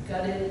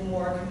gutted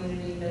more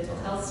community mental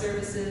health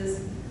services?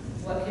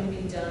 What can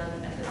be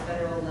done at the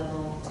federal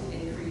level to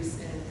increase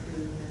and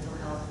improve mental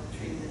health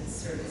treatment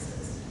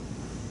services?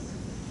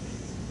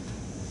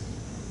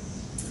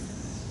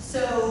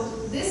 So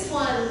this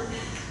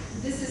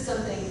is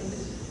something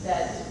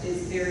that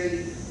is very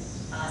near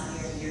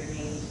and dear to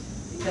me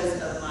because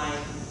of my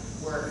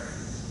work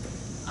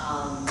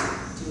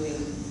doing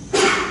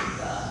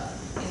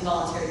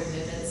involuntary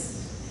commitments.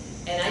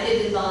 And I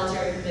did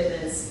involuntary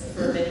commitments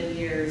for many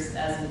years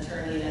as an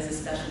attorney and as a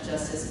special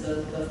justice,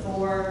 both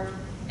before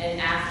and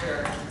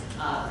after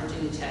the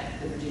Virginia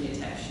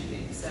Tech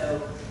shooting.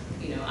 So,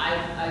 you know,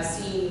 I've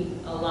seen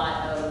a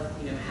lot of,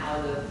 you know,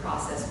 how the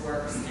process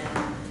works,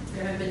 and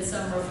there have been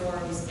some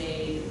reforms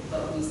made,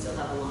 but we still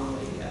have a long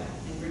way to go.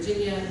 In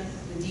Virginia,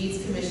 the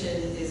Deeds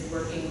Commission is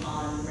working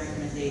on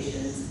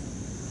recommendations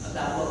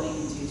about what we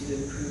can do to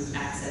improve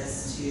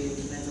access to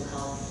mental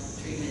health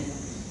treatment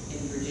in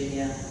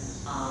Virginia.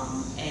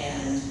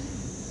 And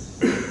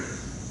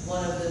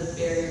one of the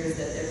barriers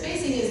that they're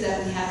facing is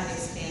that we haven't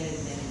expanded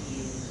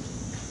Medicaid,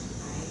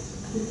 right?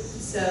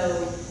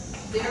 So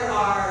there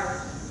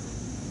are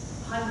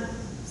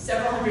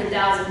several hundred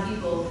thousand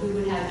people who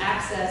would have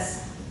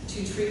access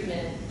to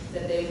treatment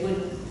that they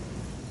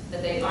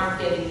aren't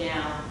getting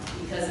now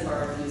because of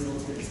our refusal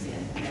to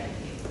expand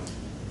Medicaid.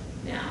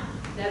 Now,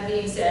 that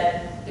being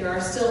said, there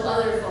are still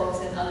other folks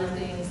and other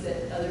things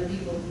that other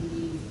people who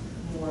need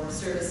more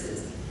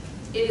services.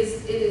 It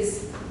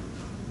is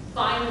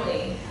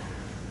finally,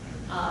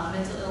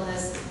 mental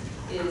illness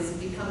is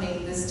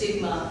becoming, the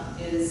stigma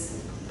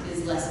is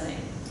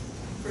lessening.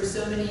 For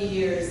so many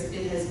years,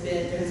 there has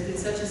been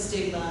such a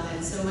stigma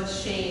and so much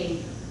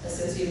shame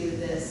associated with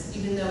this,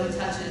 even though it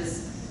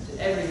touches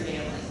every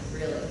family,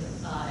 really.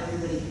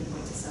 Everybody can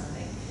point to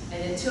something.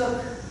 And it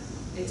took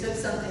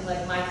something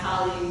like my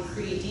colleague,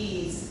 Cree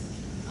Deeds,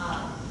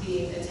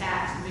 being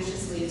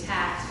viciously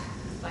attacked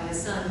by his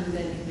son, who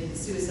then committed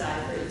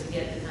suicide, for it to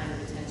get the kind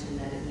of attention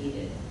that it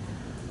needed.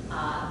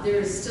 There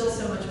is still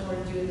so much more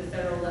to do at the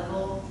federal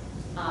level.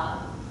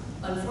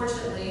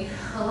 Unfortunately,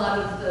 a lot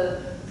of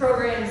the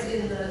programs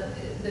in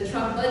the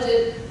Trump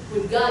budget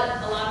would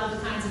gut a lot of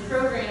the kinds of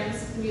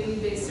programs,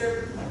 community-based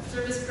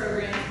service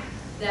programs,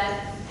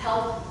 that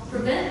help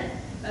prevent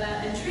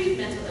and treat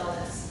mental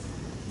illness.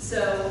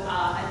 So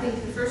I think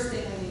the first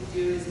thing we need to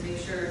do is make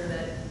sure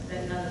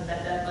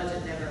that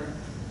budget never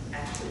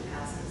actually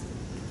passes.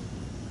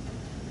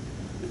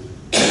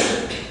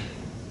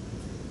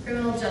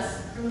 Criminal justice.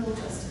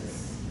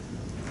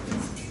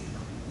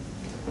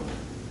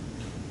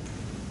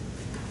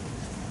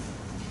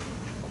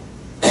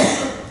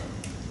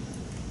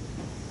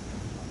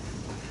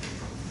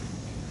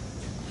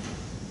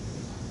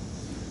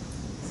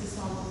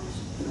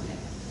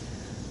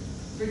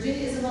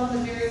 Virginia is among the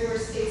very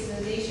worst states in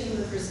the nation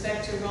with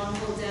respect to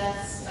wrongful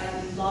deaths,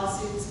 i.e.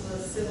 lawsuits,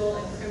 both civil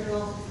and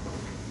criminal,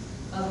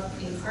 of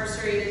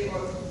incarcerated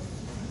or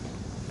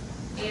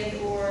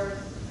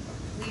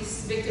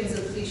victims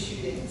of police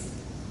shootings.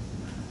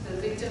 The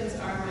victims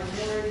are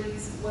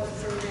minorities. What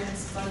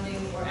programs,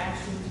 funding, or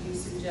action do you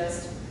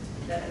suggest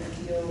that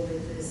would deal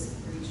with this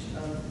breach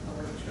of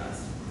public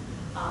trust?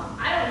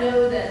 I don't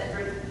know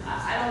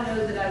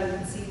that I would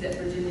concede that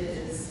Virginia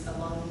is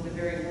among the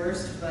very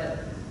worst,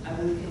 but I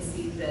would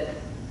concede that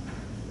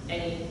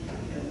any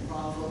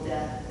wrongful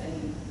death,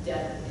 any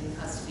death in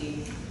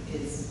custody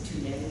is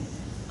too many.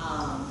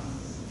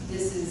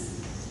 This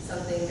is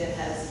something that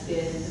has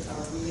been a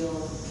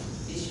real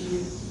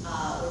issue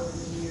over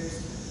the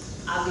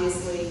years.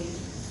 Obviously,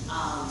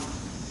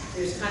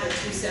 there's kind of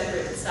two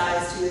separate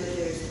sides to it.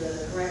 There's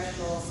the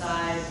correctional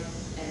side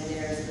and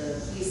there's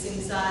the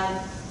policing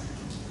side.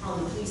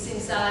 On the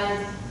policing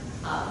side,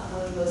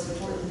 one of the most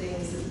important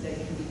things that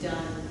can be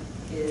done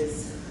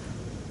is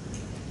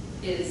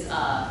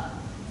on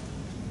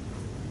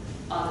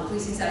the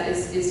policing side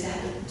is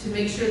to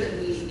make sure that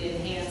we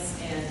enhance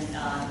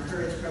and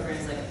encourage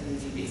programs like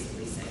community-based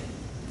policing.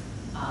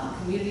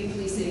 Community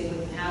policing,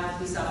 when you have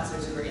police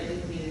officers who are in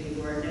the community,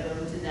 who are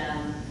known to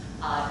them,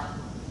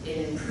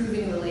 in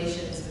improving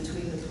relations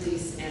between the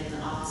police and the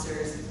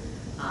officers,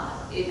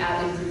 it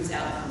improves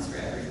outcomes for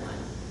everyone.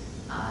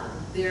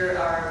 There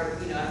are,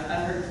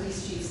 I've heard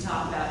police chiefs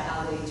talk about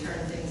how they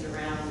turn things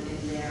around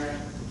in their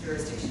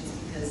jurisdictions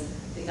because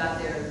they got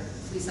their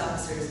police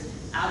officers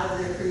out of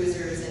their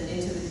cruisers and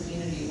into the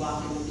community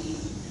walking the beat,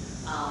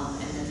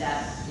 and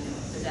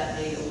that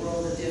made a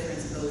world of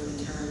difference both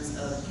in terms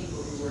of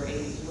people who were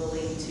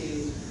willing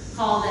to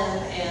call them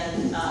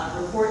and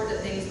report that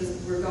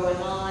things were going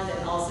on,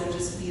 and also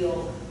just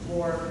feel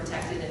more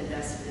protected and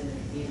invested in the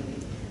community.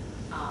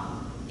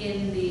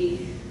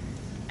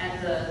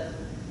 At the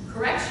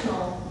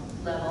correctional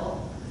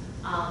level,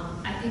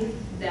 I think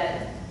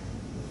that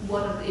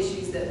one of the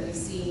issues that we've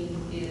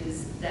seen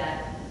is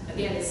that,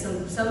 again,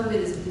 some of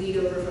it is bleed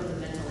over from the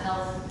mental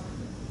health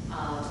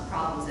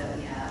problems that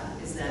we have,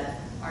 is that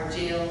our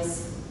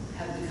jails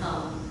have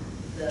become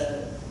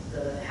the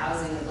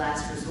housing of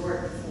last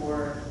resort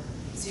for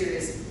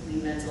seriously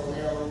mental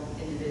ill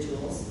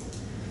individuals,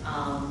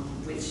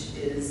 which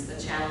is a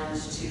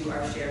challenge to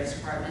our sheriff's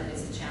department,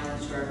 it's a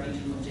challenge to our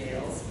regional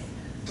jails.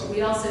 But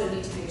we also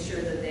need to make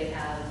sure that they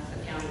have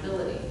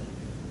accountability,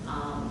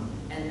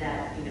 and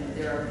that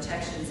there are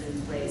protections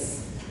in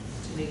place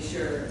to make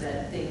sure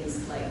that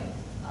things like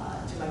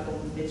Michael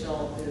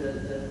Mitchell,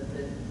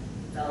 the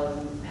fellow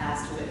who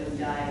passed away, who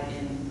died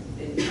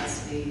in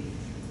custody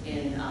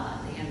in the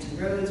Hampton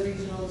Roads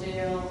Regional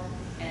Jail,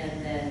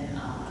 and then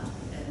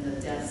and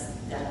the death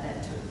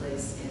that took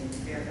place in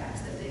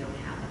Fairfax, that they don't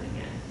happen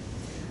again.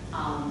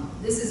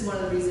 This is one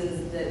of the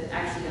reasons that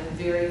actually I'm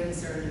very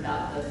concerned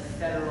about the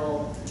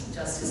federal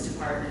Justice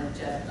Department,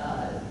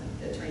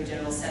 Attorney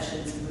General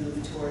Sessions'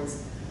 move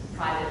towards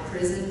private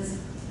prisons.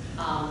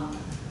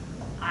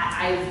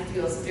 I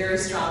feel very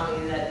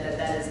strongly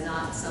that is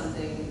not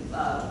something,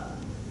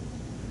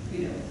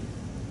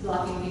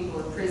 locking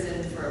people in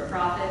prison for a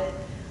profit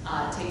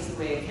takes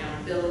away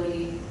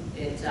accountability.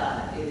 It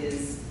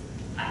is,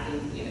 I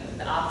think,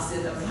 the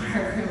opposite of what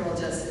our criminal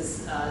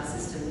justice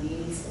system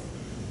needs,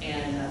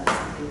 and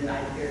something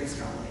that I very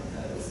strongly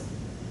oppose.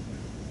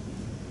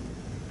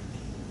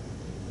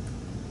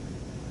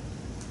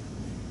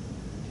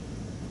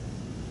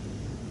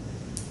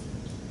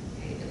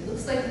 Okay, it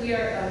looks like we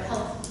are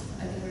health.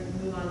 I think we're going to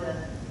move on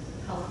to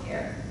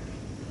healthcare.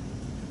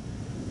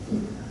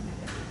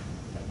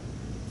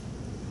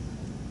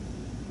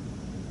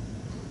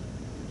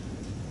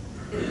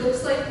 It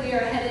looks like we are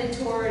headed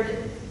toward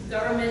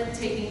government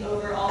taking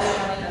over all the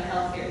money on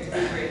healthcare. To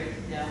be great,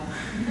 no.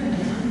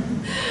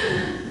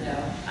 No,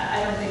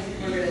 I don't think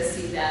we're going to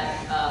see that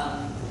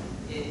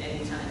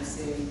anytime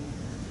soon.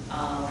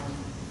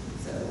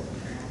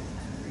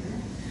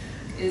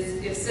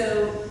 If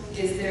so,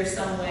 is there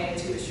some way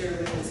to assure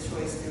women's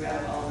choice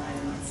throughout all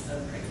 9 months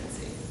of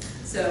pregnancy?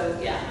 So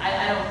yeah,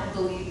 I don't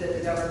believe that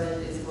the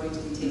government is going to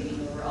be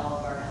taking over all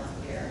of our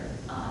health care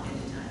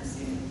anytime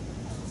soon.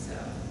 So,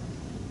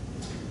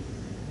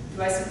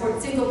 do I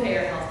support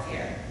single-payer health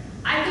care?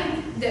 I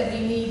think that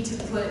we need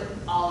to put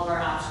all of our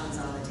options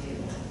on the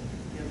table.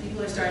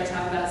 People are starting to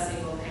talk about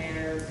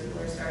single-payer.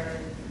 People are starting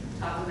to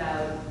talk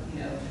about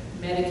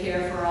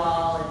Medicare for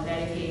all and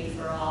Medicaid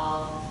for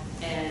all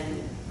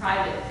and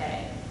private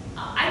pay.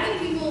 I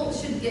think people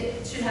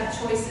should have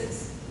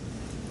choices,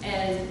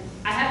 and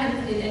I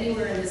haven't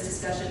anywhere in this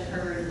discussion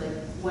heard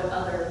what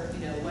other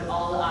what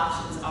all the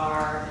options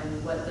are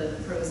and what the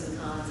pros and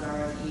cons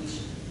are of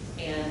each,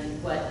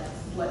 and what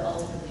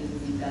ultimately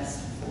would be best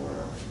for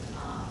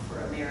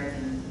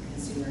American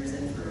consumers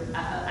and for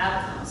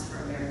outcomes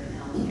for American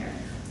healthcare.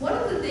 One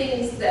of the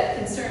things that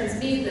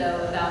concerns me,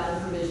 though, about the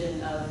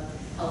provision of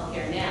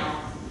healthcare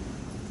now,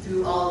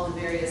 through all of the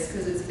various,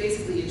 because it's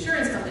basically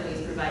insurance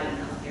companies providing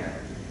healthcare,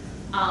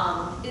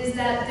 is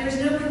that there's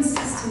no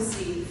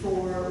consistency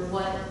for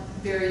what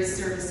various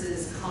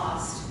services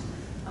cost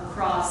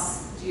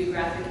across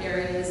geographic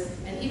areas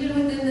and even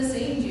within the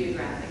same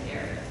geographic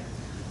area.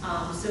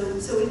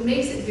 So it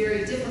makes it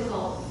very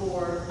difficult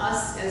for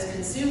us as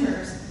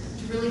consumers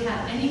to really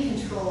have any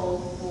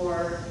control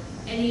or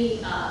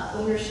any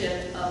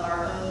ownership of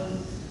our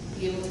own,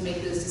 be able to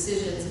make those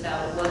decisions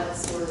about what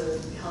sort of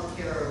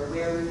healthcare or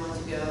where we want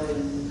to go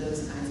and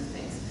those kinds of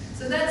things.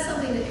 So that's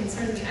something that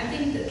concerns me. I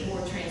think that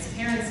more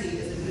transparency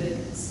is a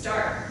good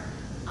start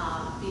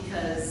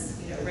because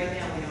right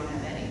now we don't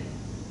have any.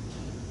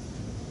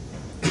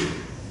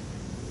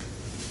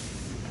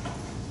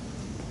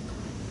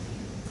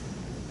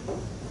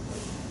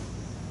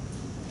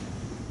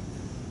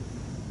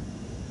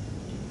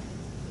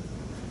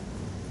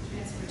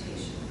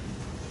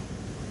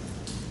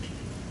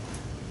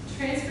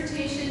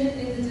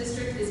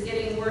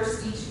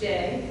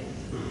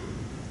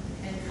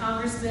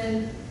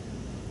 Congressman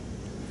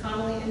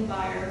Connolly and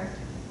Byer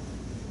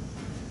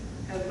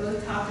have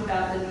both talked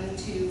about the need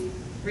to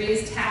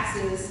raise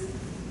taxes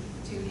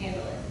to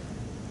handle it,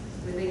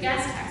 with a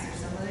gas tax or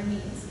some other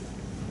means.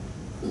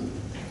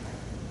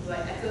 Do I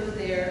echo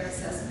their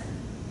assessment?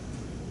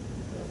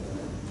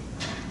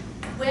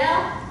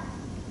 Well,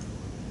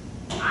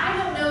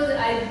 I don't know that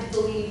I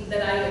believe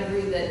that I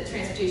agree that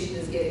transportation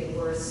is getting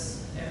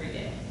worse every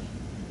day.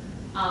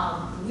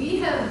 We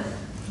have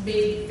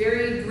made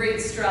very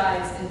great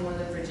strides in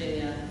Northern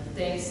Virginia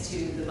thanks to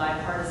the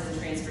bipartisan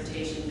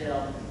transportation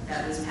bill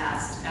that was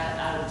passed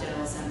out of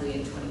General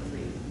Assembly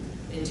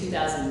in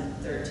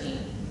 2013,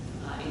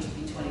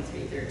 HB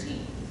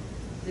 2313.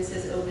 This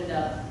has opened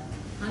up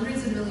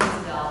hundreds of millions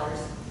of dollars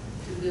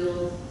to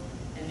build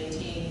and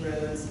maintain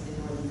roads in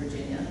Northern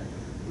Virginia.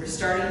 We're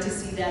starting to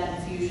see that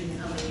infusion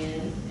coming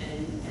in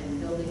and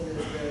building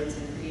those roads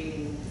and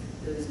creating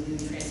those new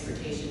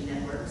transportation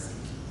networks.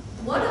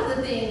 One of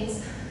the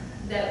things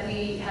that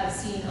we have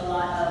seen a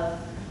lot of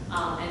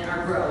and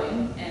are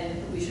growing,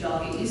 and we should all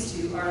get used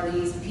to, are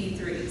these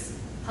P3s,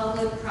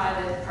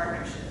 public-private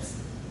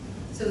partnerships.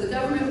 So the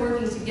government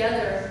working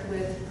together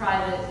with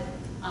private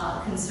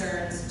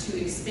concerns to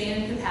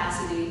expand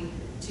capacity,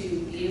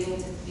 to be able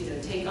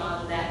to take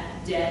on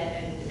that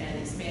debt and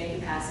expand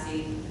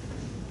capacity,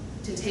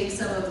 to take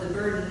some of the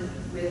burden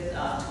with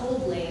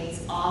tolled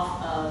lanes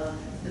off of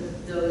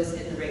those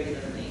in the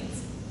regular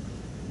lanes.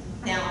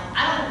 Now,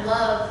 I don't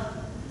love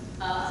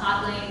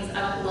hot lanes.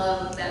 I don't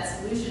love that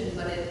solution,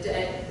 but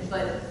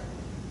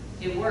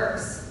it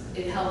works.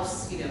 It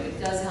helps.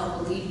 It does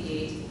help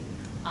alleviate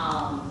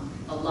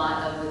a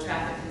lot of the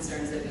traffic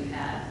concerns that we've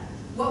had.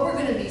 What we're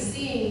going to be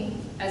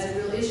seeing as a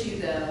real issue,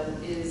 though,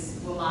 is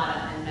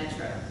WMATA and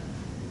Metro,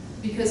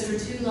 because for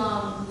too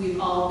long we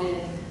all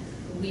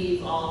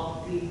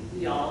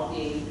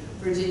being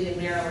Virginia,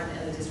 Maryland,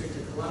 and the District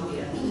of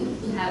Columbia,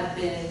 have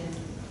been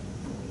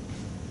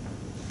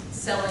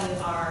selling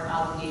our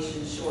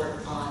obligations short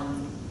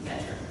on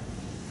Metro.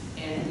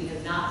 And we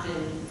have not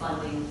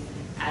been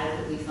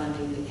adequately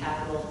funding the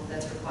capital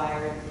that's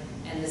required,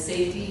 and the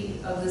safety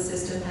of the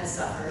system has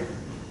suffered.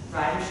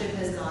 Ridership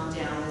has gone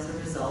down as a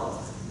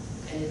result,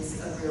 and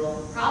it's a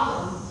real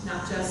problem,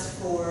 not just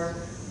for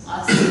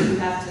us who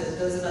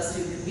those of us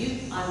who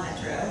commute on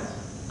Metro,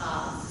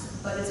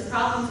 but it's a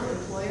problem for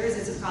employers,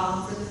 it's a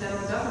problem for the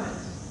federal government.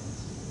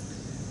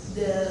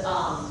 The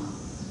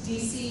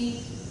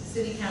DC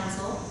City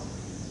Council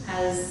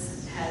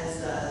has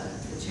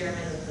the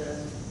chairman of the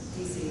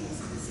DC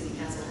City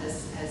Council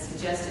has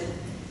suggested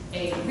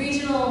a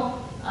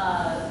regional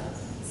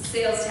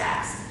sales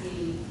tax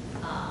be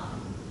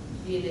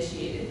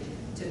initiated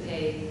to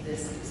pay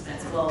this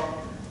expense. Well,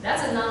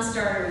 that's a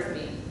non-starter with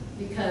me,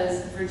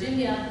 because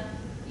Virginia,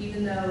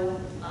 even though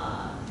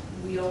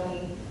we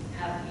only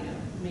have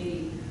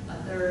maybe a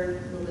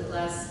third, a little bit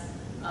less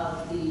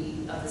of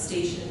the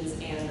stations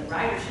and the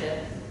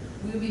ridership,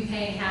 we would be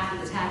paying half of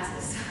the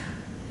taxes.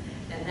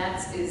 And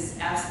that is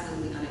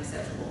absolutely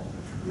unacceptable.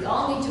 We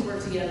all need to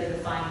work together to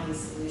find these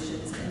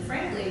solutions. And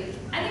frankly,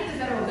 I think the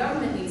federal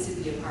government needs to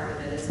be a part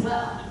of it as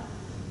well.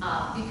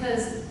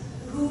 Because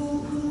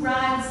who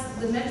rides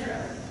the Metro?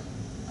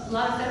 A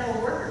lot of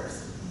federal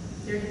workers.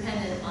 They're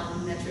dependent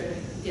on Metro to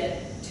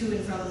get to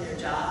and from their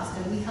jobs,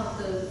 and we help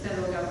the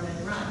federal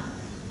government run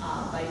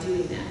by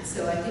doing that.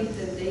 So I think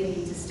that they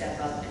need to step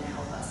up and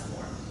help us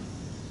more.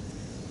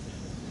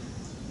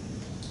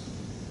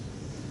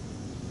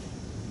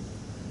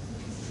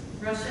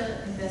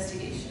 Russia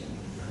investigation.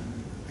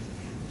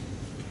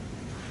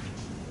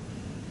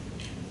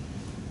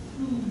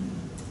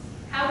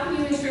 How can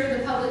you ensure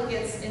the public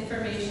gets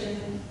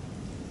information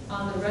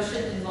on the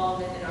Russian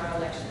involvement in our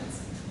elections?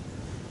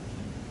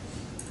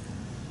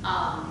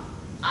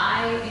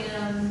 I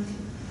am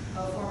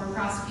a former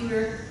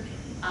prosecutor.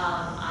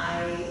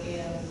 I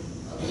am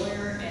a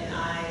lawyer, and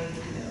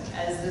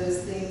as those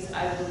things,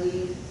 I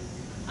believe,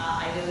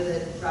 I know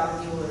that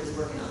Robert Mueller is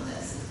working on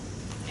this,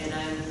 and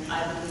I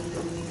believe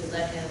that we need to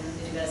let him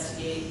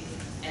investigate,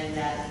 and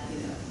that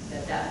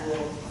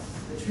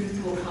the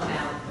truth will come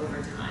out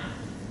over time.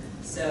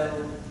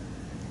 So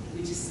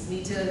we just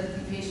need to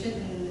be patient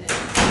and do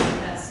the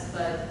best.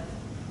 But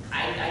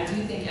I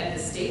do think at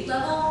the state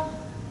level,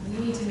 we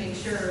need to make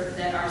sure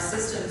that our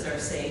systems are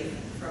safe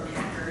from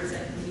hackers,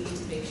 and we need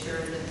to make sure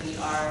that we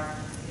are,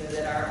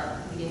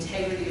 the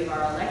integrity of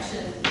our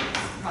election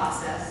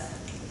process,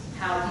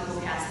 how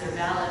people cast their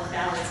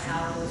ballots,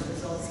 how those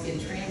results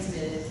get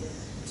transmitted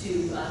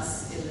to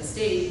us in the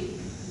state.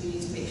 We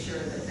need to make sure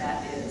that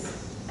that is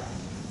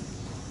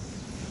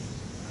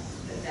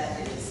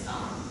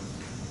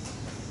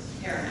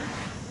paramount.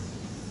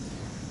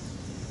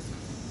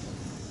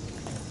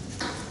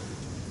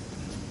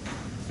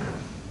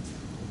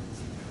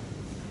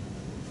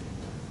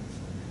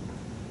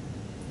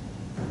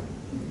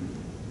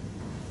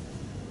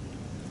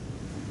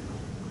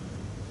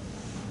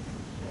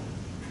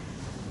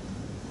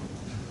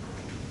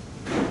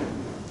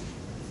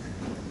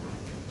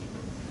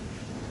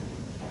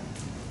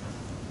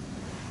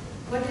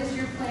 What is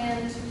your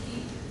plan to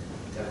keep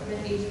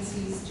government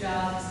agency's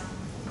jobs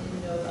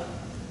in Nova.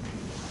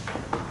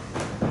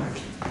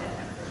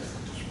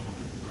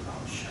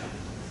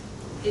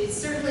 It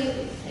certainly,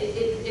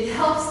 it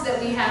helps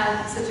that we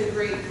have such a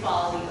great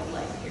quality of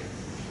life here.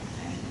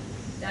 Okay?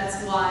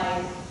 That's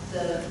why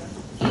the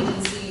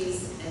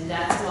agencies and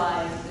that's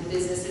why the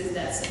businesses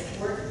that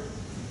support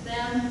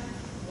them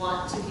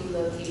want to be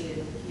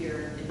located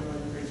here in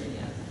Northern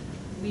Virginia.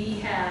 We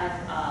have,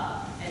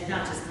 and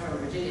not just Northern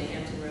Virginia,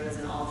 Hampton Roads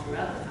and all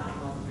throughout the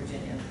Commonwealth of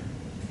Virginia.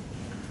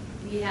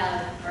 We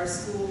have, our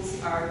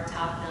schools are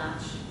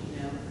top-notch,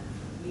 you know.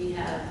 We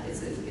have,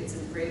 it's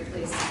a great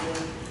place to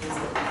live. It's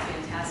a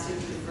fantastic,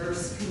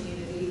 diverse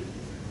community.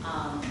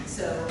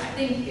 So I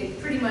think it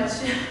pretty much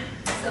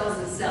sells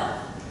itself.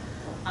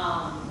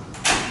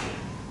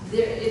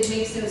 It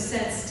makes no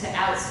sense to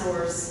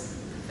outsource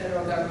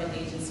federal government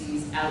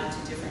agencies out to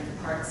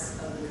different parts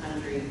of the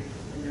country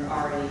when they're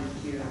already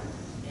here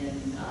in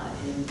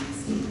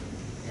DC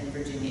and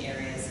Virginia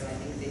area. So I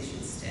think they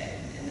should stay.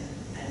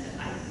 And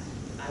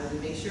I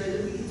would make sure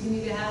that we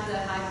continue to have the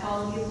high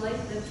quality of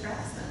life that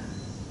attracts them.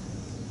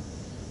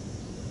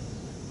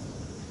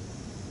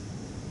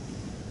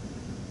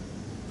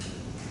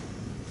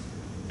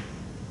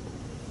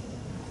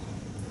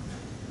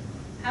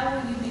 How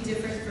will you be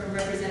different from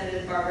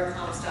Representative Barbara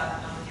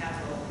Comstock on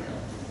Capitol Hill?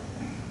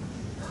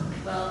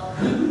 Well,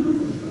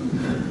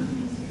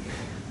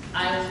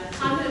 I'm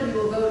confident we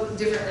will vote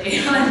differently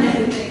on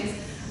many things,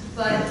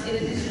 but in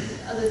addition,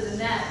 other than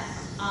that,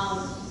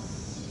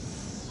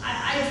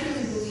 I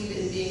truly believe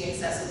in being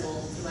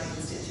accessible to my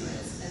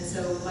constituents, and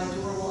so my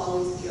door will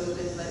always be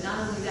open. But not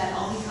only that,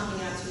 I'll be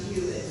coming out to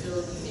you and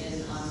filling you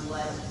in on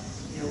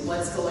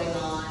what's going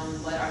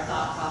on, what our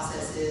thought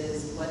process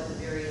is, what the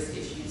various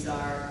issues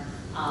are.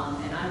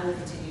 And I will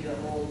continue to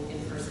hold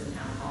in-person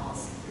town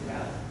halls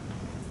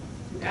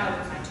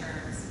throughout my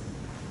terms.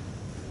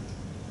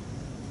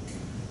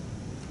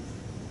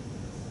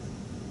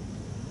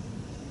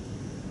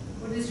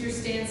 What is your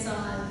stance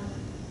on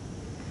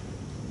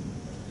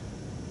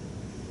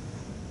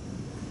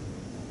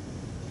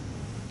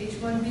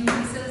H-1B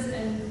visas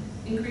and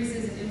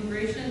increases in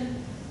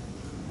immigration?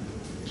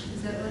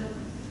 Is that what?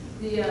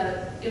 The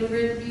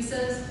immigrant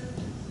visas,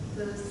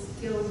 the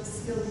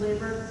skilled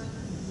labor,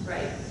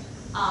 right?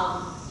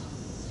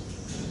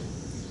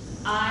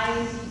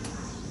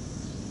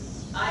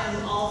 I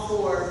am all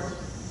for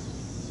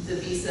the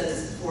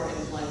visas for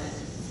employment.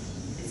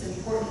 It's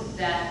important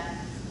that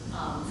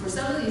for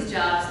some of these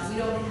jobs, we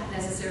don't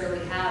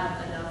necessarily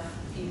have enough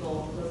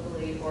people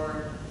locally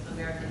or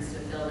Americans to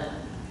fill them.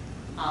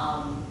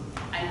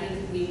 I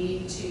think we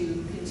need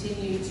to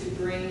continue to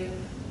bring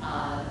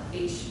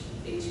H-1B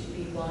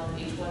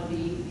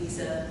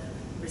visa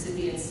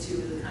recipients to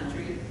the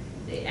country.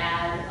 They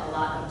add a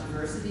lot of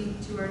diversity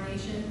to our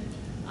nation.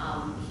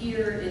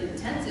 Here in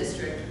the 10th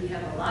district, we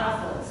have a lot of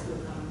folks who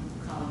have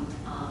come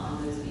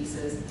on those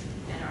visas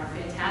and are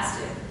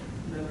fantastic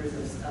members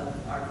of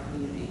our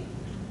community.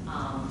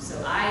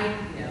 So I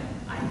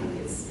think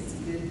it's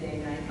a good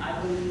thing.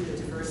 I believe that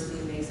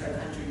diversity makes our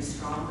country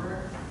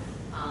stronger.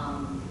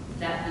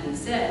 That being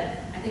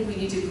said, I think we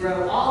need to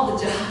grow all the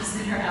jobs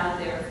that are out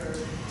there to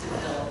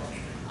fill.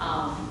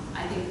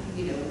 I think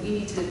we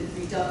need to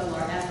redouble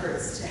our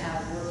efforts to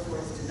have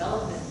workforce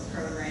development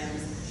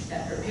programs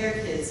that prepare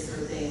kids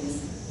for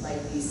things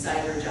like these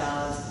cyber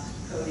jobs,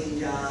 coding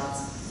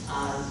jobs,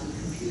 the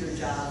computer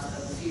jobs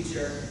of the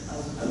future,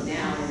 of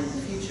now and in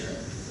the future.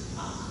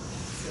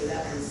 So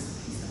that was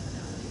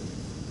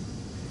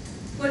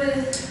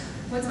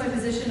what's my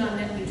position on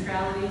net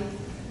neutrality?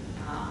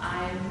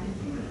 I'm in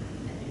favor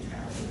of net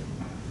neutrality.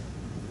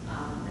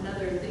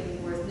 Another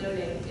thing worth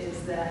noting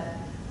is that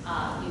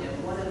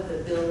one of the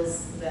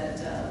bills that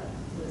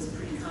was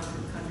pretty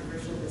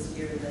controversial this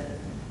year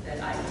that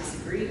I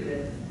disagreed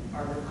with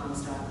Barbara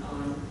Comstock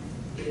on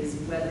is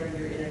whether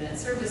your internet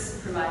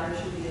service provider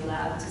should be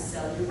allowed to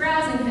sell your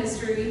browsing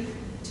history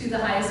to the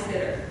highest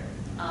bidder.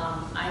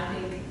 I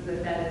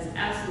think that is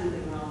absolutely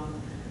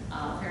wrong.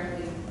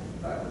 Apparently,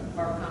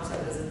 Barbara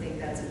Comstock doesn't think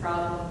that's a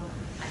problem.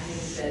 I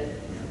think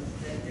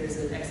that there's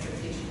an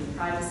expectation of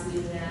privacy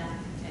in that,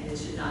 and it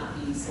should not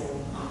be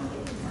sold on the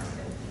open market.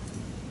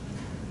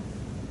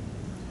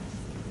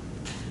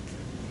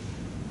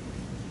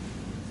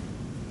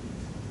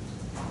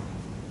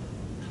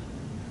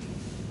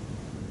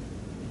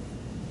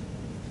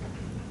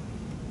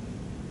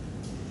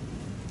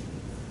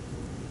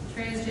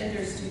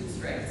 Transgender students'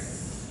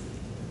 rights,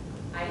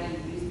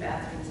 i.e. use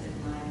bathrooms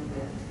in line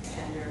with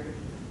gender,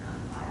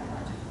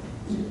 biological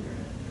gender.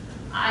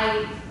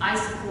 I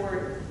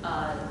support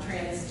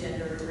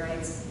transgender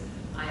rights.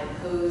 I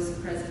oppose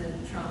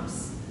President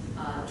Trump's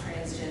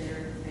transgender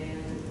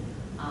ban.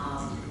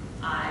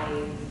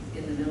 I'm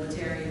in the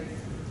military,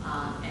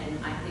 and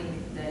I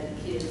think that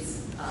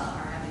kids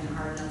are having a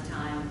hard enough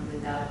time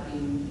without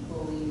being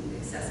bullied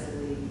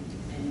excessively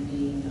and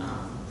being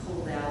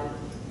pulled out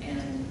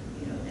and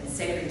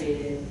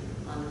segregated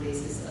on the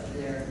basis of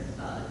their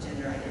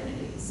gender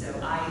identity. So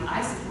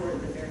I support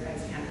the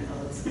Fairfax County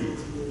Public Schools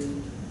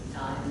ruling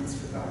in this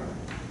regard.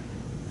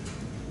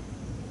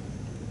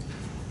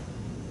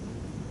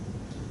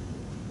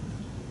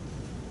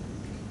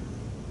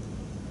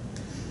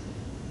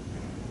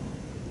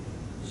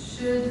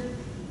 this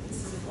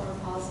is a foreign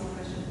policy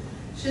question,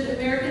 should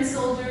American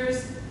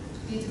soldiers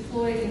be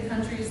deployed in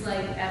countries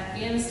like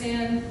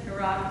Afghanistan,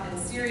 Iraq, and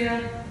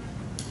Syria?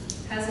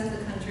 Hasn't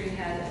the country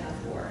had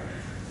enough war?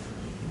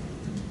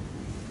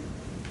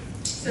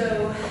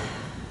 So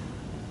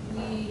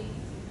we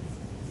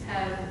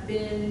have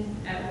been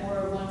at war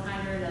of one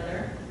kind or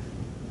another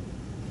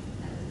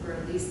for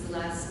at least the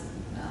last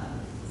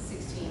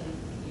 16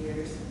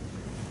 years.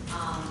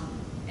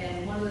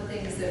 And one of the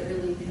things that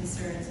really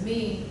concerns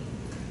me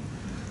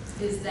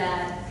is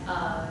that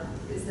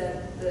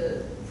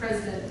the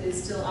president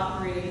is still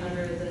operating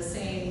under the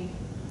same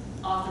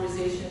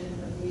authorization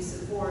of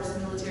use of force,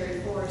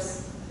 military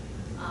force,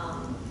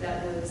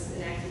 that was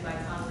enacted by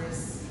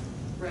Congress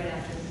right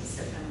after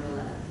September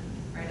 11th,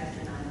 right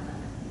after 9/11.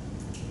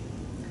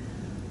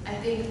 I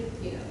think,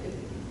 you know,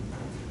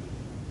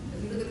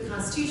 if you look at the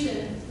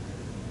Constitution,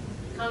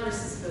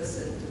 Congress is supposed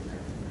to declare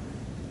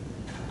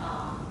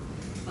war.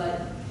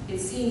 But it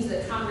seems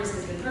that Congress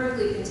has been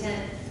perfectly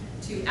content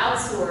to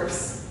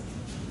outsource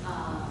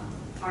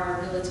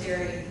our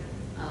military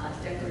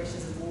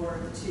declarations of war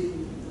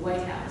to the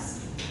White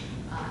House.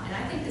 And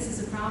I think this is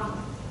a problem.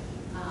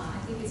 I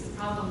think it's a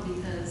problem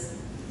because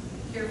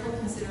careful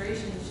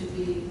consideration should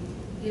be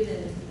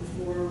given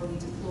before we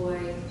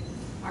deploy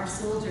our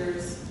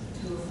soldiers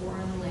to a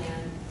foreign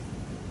land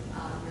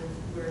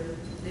where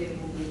they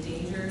will be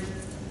endangered,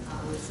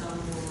 where some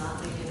will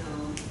not make it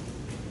home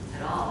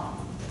at all.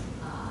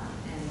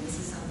 And this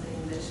is something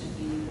that should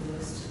be the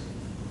most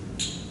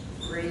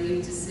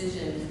grave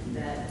decision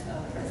that a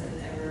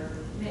president ever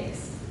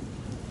makes.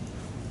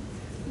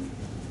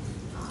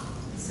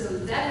 So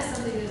that is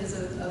something that is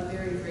a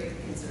very great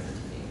concern to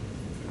me.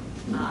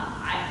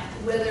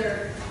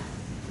 Whether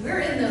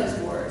we're in those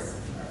wars,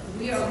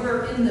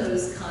 we're in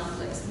those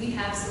conflicts, we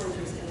have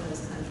soldiers in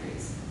those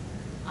countries.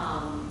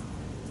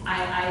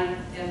 I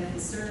am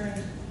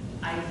concerned.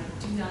 I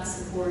do not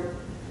support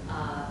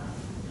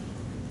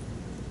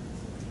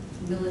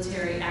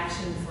military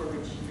action for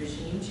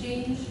regime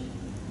change.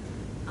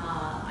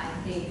 I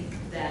think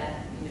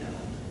that, you know,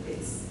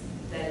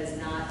 that is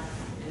not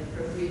an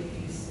appropriate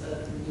use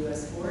of the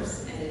U.S.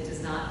 force, and it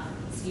does not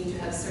seem to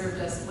have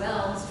served us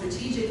well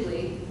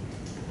strategically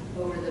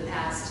over the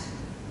past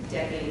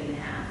decade and a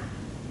half.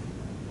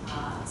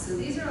 So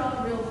these are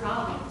all real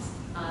problems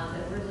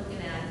that we're looking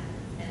at,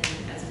 and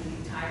as we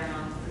tire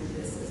on through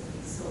this, as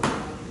we soldier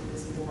on through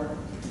this war.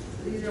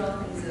 So these are all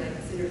things that I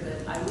consider, but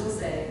I will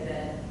say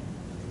that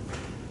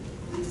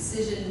the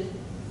decision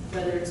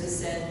whether to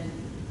send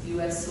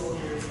U.S.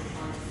 soldiers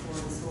onto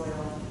foreign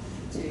soil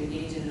to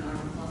engage in an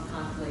armed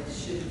conflict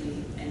should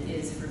be, and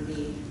is for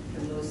me,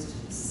 the most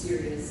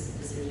serious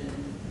decision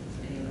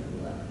anyone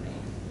will ever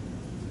make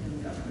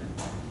in government.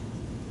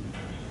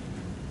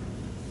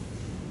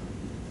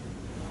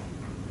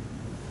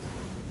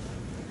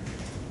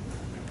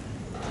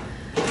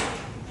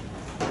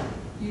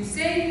 You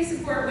say you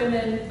support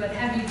women, but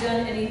have you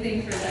done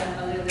anything for them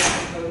other than to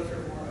vote for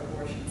more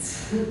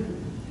abortions?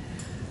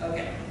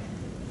 Okay.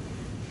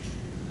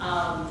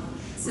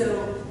 So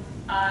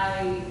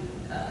I'm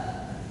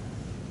not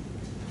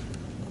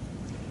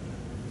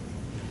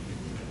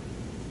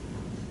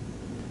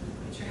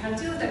sure how to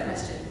deal with that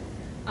question.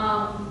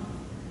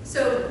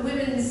 So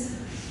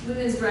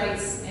women's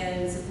rights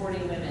and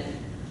supporting women.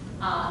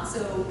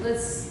 So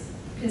let's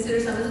consider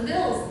some of the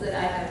bills that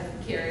I have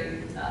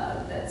carried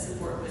that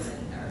support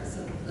women, or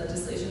some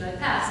legislation I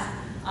passed.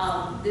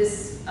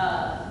 This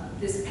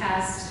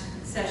past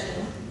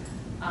session,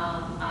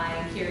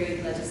 I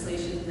carried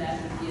legislation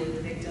that would give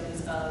the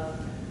victims of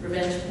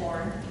revenge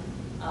porn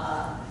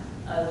a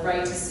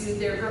right to sue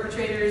their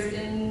perpetrators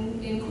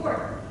in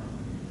court,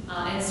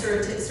 and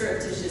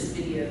surreptitious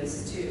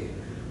videos too.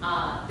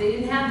 They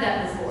didn't have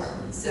that before,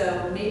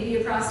 so maybe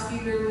a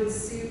prosecutor would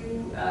sue,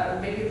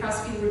 maybe a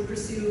prosecutor would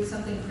pursue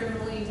something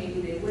criminally,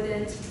 maybe they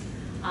wouldn't.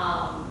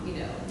 You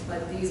know,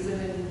 but these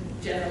women,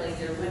 generally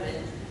they're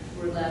women,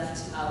 were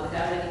left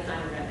without any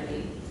kind of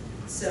remedy.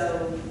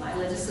 So my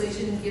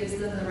legislation gives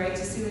them the right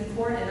to sue in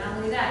court, and not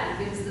only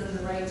that, it gives them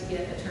the right to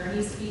get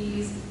attorney's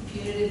fees,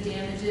 punitive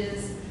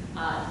damages.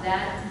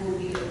 That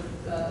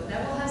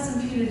will have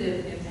some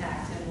punitive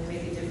impact and will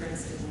make a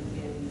difference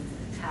in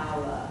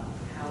how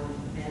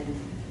men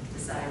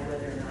decide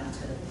whether or not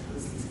to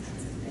post these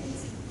kinds of things.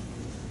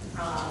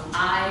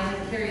 I have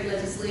carried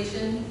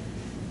legislation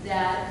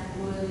that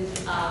would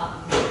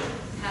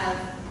have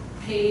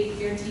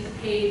guaranteed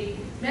paid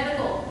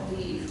medical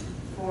leave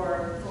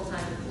for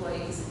full-time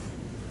employees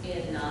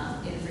in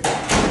Virginia. We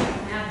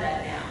don't have that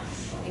now.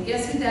 And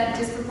guess who that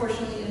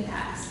disproportionately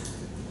impacts?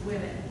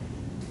 Women.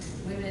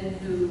 Women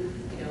who,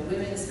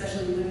 women,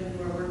 especially women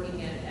who are working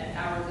at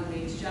hourly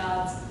wage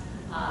jobs,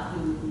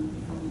 who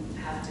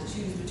have to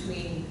choose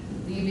between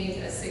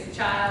leaving a sick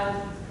child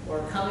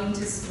or coming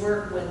to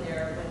work when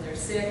they're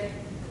sick,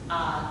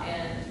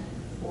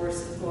 or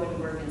going to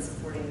work and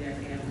supporting their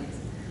families.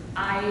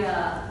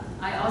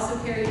 I also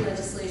carried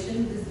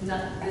legislation.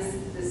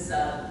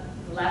 The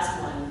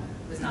last one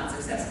was not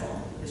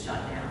successful. It was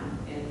shot down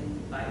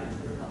by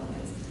the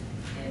Republicans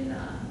in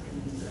the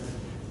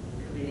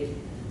community.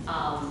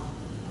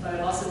 But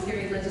I've also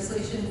carried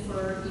legislation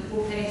for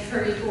equal pay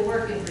for equal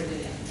work in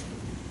Virginia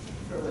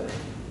for women.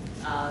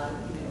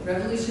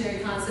 Revolutionary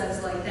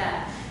concepts like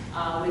that,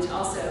 which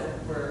also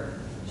were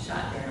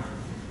shot down.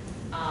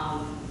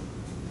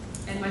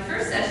 In my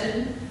first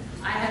session,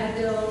 I had a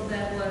bill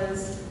that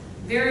was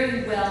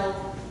very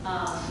well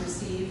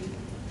received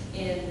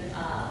in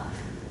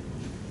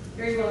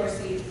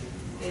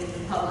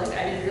public.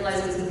 I didn't realize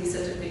it was going to be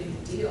such a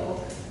big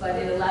deal, but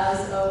it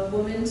allows a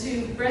woman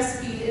to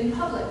breastfeed in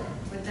public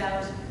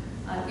without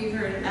give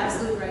her an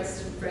absolute right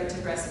to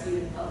breastfeed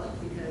in public,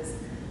 because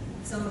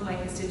some of my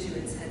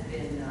constituents had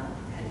been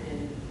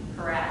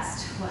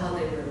harassed while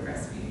they were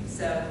breastfeeding.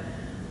 So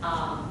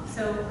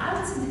I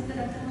would submit that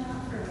I've done a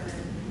lot for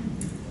women.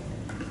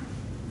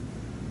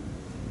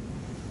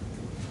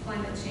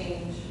 Climate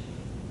change.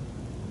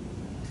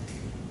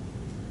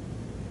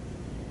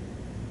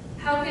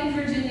 How can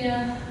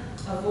Virginia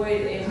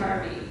avoid a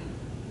Harvey?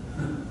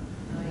 Oh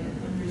yeah,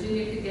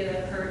 Virginia could get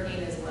a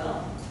hurricane as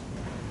well.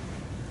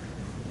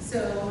 So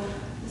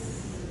this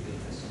is a good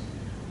question.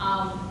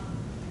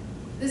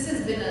 This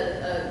has been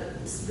a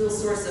real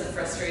source of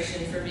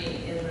frustration for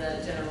me in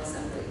the General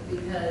Assembly,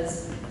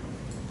 because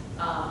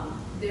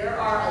there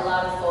are a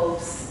lot of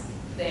folks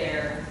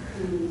there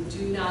who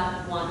do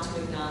not want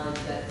to acknowledge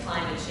that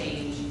climate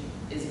change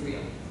is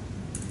real.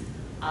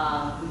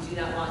 Who do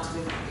not want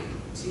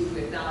to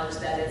acknowledge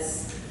that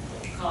it's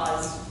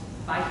caused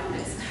by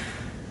humans,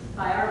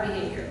 by our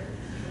behavior.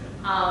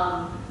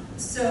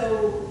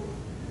 So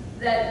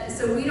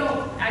we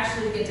don't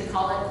actually get to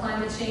call it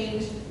climate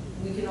change.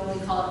 We can only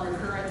call it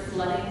recurrent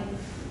flooding.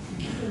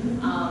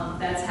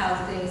 That's how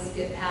things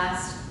get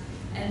passed.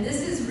 And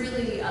this is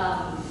really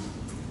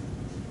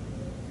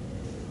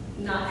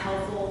not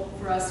helpful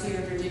for us here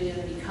in Virginia,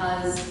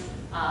 because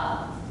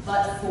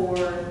but for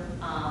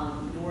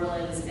New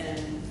Orleans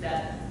and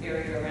that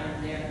area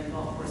around there in the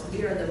Gulf Coast,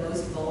 we are the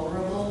most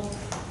vulnerable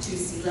to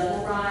sea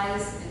level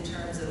rise in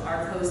terms of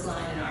our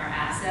coastline and our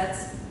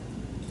assets.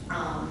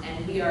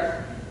 And we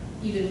are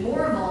even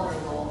more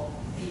vulnerable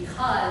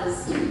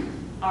because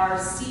our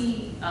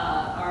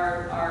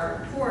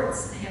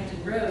ports,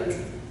 Hampton Roads,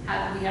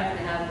 we happen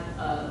to have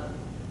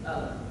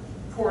a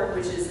port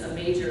which is a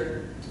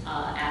major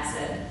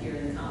asset here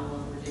in the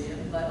Commonwealth of Virginia,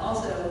 but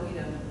also,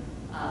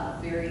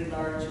 very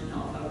large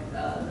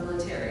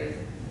military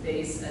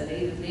base, a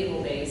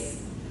naval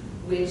base,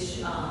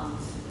 which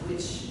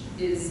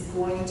is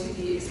going to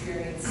be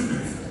experiencing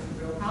some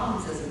real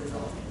problems as a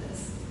result of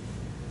this.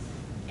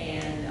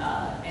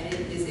 And it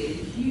is a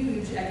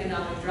huge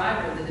economic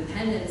driver, the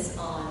dependence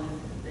on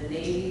the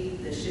Navy,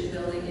 the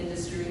shipbuilding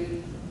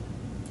industry,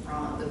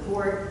 the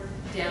port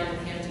down in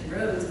Hampton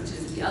Roads, which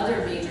is the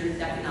other major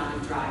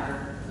economic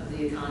driver of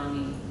the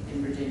economy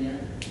in Virginia,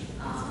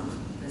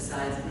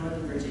 besides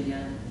Northern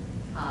Virginia,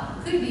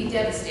 could be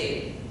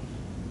devastating.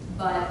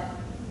 But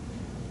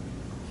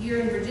here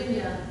in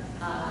Virginia,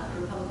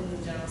 the Republicans in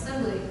the General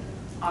Assembly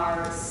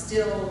are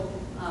still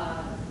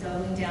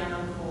doubling down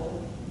on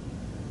coal.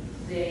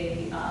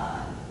 They,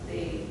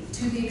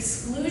 to the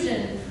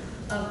exclusion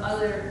of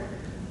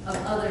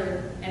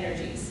other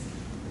energies.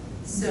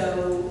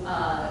 So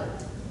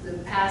the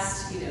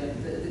past,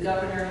 the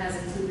governor has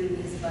included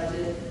in his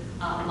budget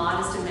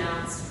modest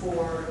amounts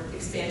for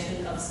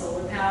expansion of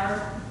solar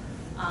power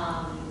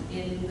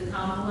in the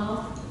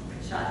Commonwealth,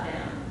 shot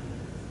down.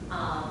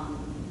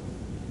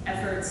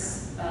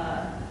 Efforts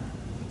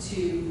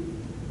to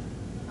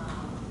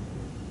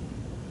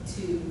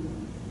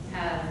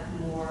have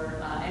more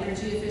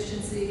energy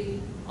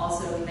efficiency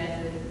also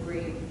met with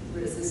great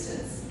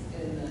resistance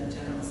in the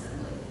General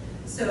Assembly.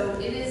 So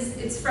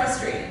it's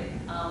frustrating.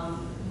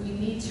 We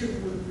need to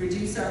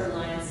reduce our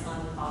reliance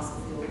on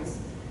fossil fuels,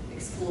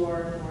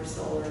 explore more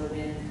solar,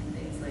 wind,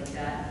 things like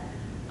that.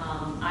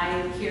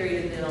 I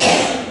carried a bill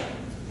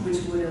which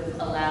would have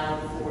allowed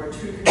for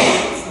true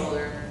commercial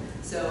solar.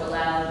 So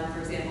allowed, for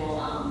example,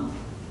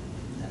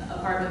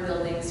 apartment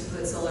buildings to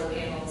put solar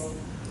panels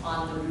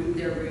on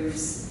their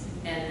roofs,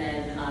 and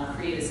then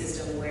create a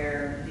system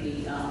where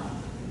the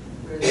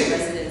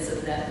residents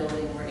of that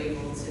building were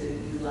able to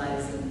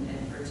utilize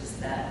and purchase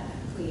that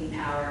clean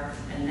power,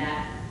 and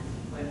that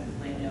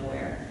went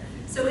nowhere.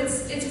 So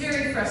it's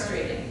very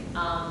frustrating.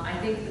 I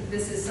think that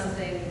this is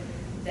something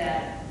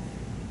that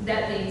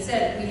being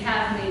said, we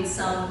have made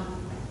some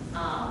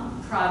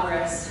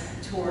progress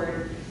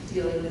toward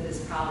dealing with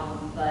this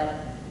problem, but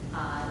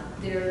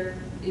there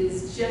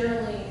is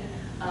generally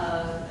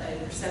a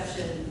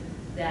perception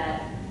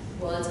that,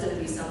 well, it's going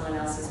to be someone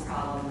else's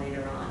problem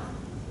later on,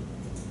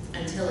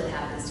 until it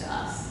happens to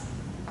us.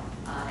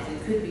 And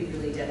it could be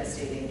really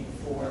devastating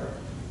for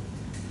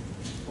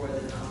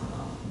the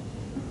Commonwealth.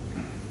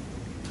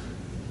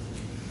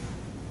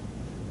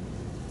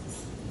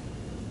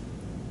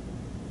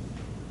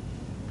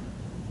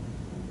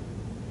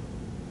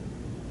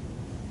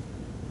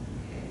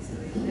 Okay, so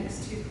the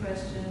next two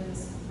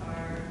questions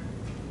are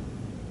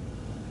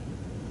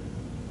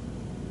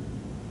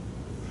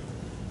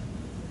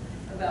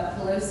about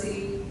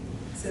Pelosi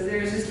So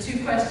there's just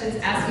two questions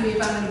asking me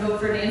if I'm going to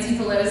vote for Nancy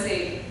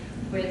Pelosi,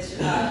 which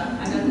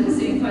I got the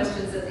same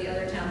questions at the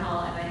other town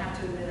hall, and I have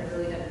to admit I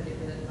really haven't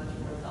given it much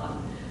more thought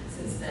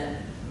since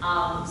then.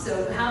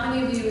 So how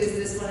many of you, is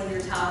this one of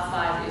your top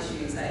 5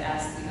 issues? I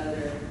asked the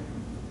other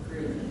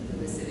group who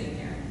was sitting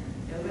here.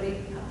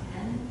 Nobody? Top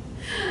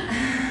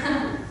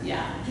 10?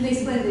 Yeah. Can they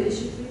explain the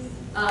issue, please?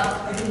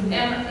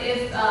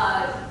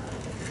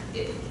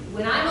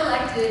 When I'm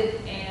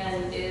elected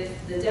and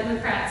if the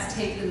Democrats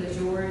take the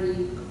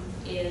majority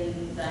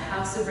in the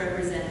House of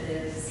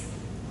Representatives,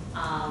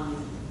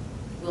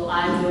 will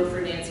I vote for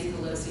Nancy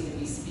Pelosi to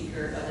be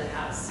Speaker of the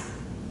House?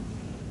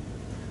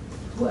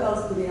 What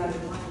else do we have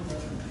in mind?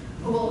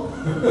 Well,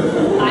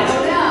 I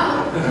don't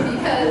know,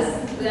 because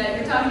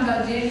you're talking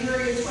about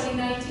January of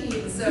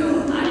 2019, so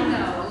I don't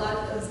know. A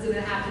lot is going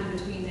to happen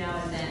between now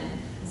and then.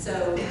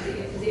 So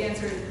the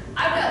answer is,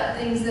 I've got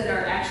things that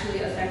are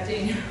actually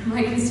affecting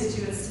my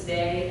constituents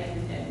today,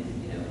 and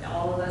you know,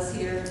 all of us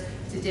here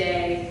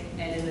today,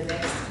 and in the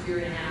next year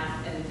and a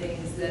half, and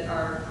things that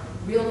are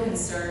real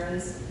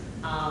concerns.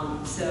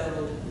 So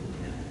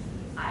you know,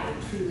 I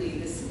truly,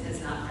 this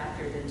has not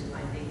factored into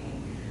my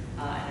thinking,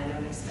 and I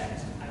don't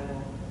expect I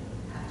will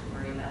have to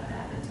worry about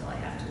that until I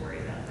have to worry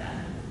about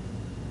that.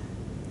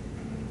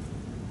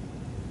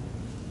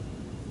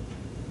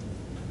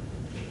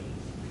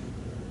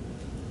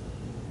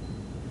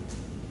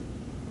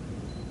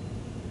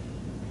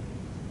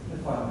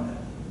 If I may,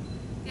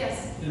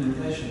 Yes. in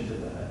relation to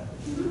that,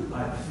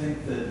 I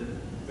think that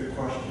the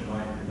question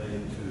might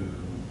relate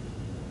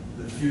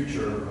to the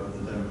future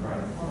of the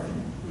Democratic Party.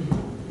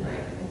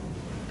 Right.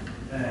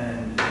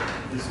 And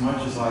as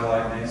much as I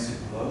like Nancy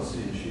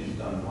Pelosi and she's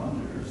done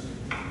wonders,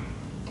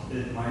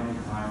 it might be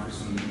time for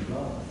some new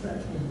blood.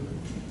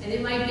 And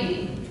it might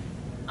be,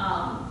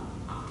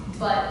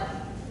 but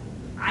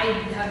I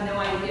have no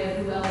idea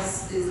who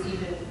else is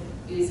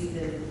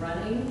even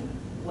running,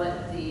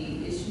 what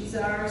the issues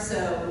are.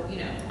 So you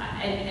know,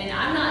 and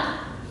I'm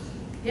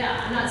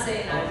not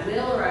saying I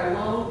will or I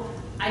won't.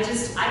 I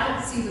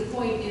don't see the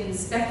point in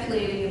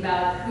speculating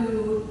about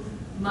who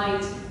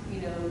might,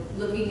 you know,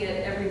 looking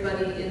at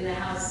everybody in the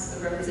House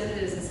of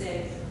Representatives and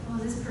saying, oh,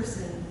 this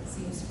person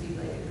seems to be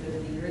like a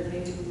good leader, and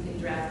maybe we can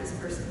draft this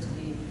person to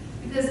be,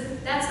 because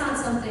that's not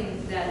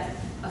something that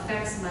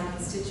affects my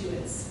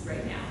constituents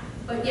right now.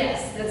 But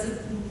yes,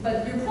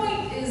 but your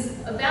point is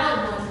a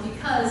valid one,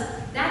 because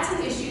that's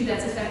an issue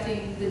that's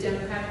affecting the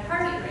Democratic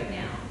Party right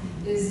now.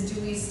 Is do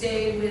we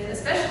stay with,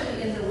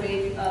 especially in the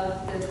wake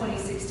of the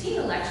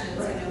 2016 elections, you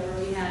know,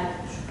 where we had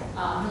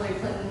Hillary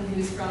Clinton,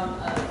 who's from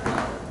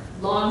a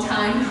long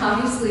time,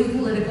 obviously,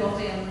 political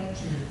family,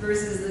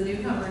 versus the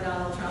newcomer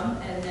Donald Trump,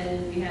 and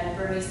then we had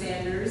Bernie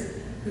Sanders,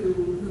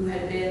 who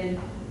had been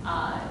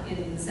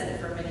in the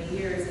Senate for many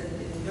years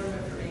and in the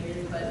government for many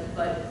years,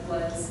 but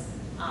was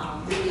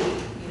really,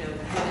 you know,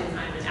 had been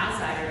kind of an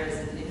outsider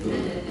as an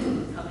independent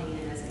and coming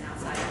in as an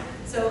outsider.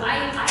 So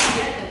I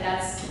get that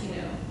that's, you know,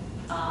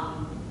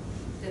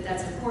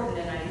 that's important,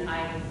 and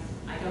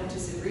I don't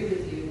disagree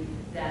with you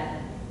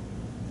that,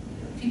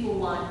 you know, people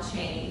want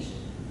change.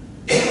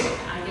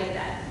 I get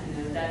that.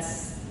 You know,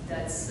 that's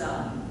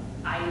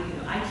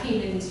I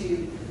came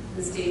into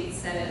the state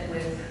senate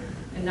with,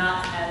 and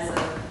not as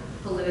a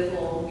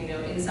political, you know,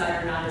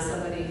 insider, not as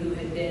somebody who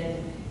had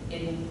been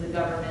in the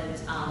government,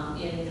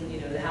 in,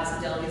 you know, the House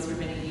of Delegates for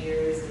many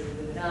years and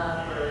moving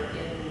up, or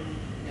in,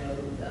 you know,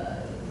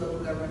 the local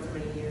government for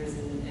many years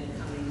and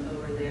coming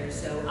over there.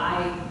 So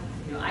I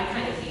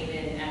kind of came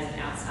in as an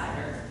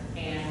outsider,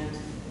 and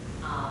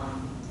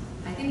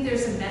I think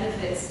there's some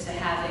benefits to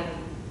having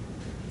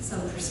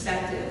some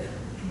perspective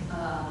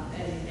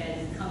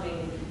and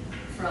coming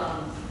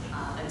from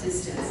a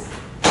distance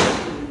to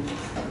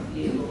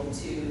be able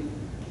to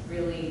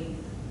really,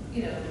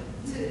 you know,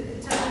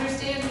 to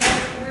understand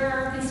where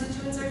our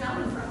constituents are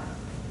coming from.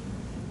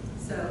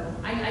 So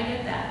I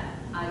get that.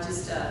 I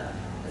just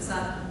it's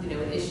not, you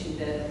know, an issue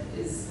that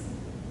is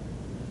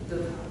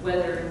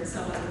whether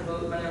someone can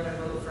vote, whether I'm going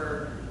to vote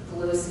for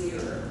Pelosi or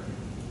is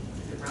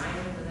it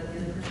Ryan, was that the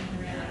other person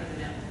who ran? I don't even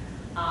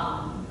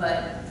know. But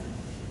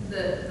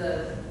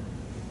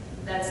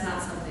that's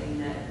not something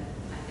that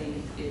I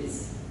think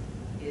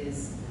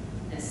is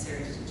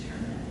necessary to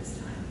determine at this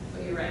time.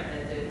 But you're right,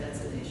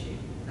 that's an issue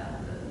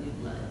about the new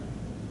blood.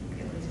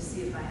 Okay, let me just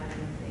see if I have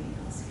anything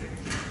else here.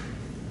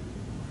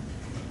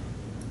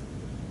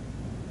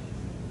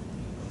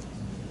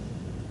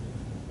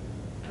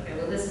 Okay,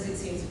 well, this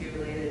seems to be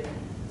related.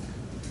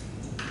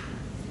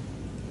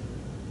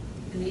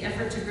 In the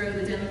effort to grow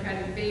the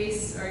Democratic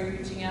base, are you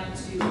reaching out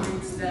to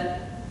groups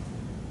that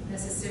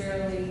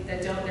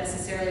don't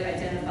necessarily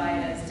identify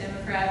as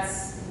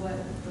Democrats? What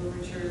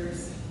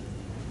overtures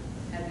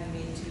have you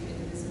made to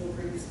indivisible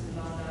groups,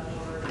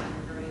 MoveOn.org,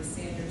 and Bernie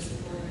Sanders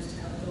supporters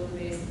to help build the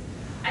base?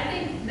 I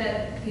think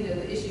that, you know,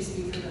 the issues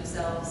speak for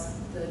themselves.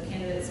 The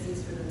candidate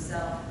speaks for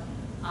themselves.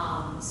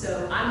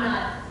 So I'm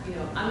not going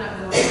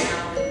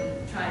around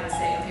and trying to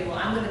say, okay, well,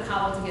 I'm going to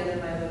cobble together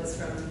my votes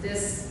from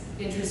this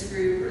interest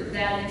group or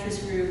that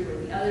interest group or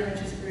the other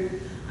interest group.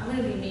 I'm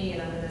gonna be me,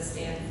 and I'm gonna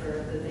stand for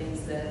the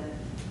things that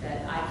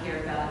I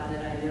care about and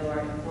that I know are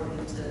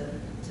important to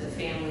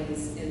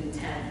families in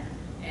 10.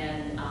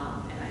 And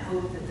I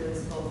hope that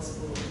those folks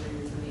will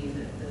agree with me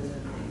that those are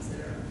the things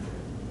that are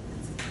important.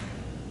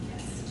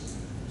 Yes.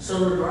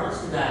 So in regards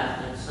to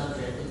that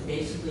subject, it's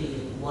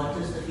basically what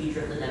does the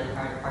future of the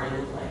Democratic Party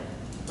look like?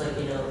 Like,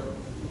 you know,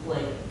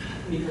 like,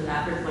 because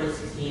after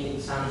 2016,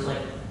 it sounds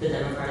like the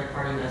Democratic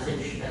Party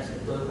message that's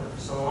been going on for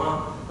so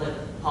long, like,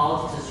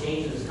 politics has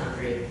changed in this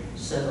country.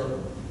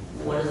 So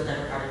what does the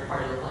Democratic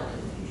Party look like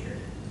in the future?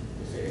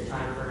 Is there a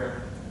time for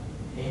a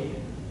change?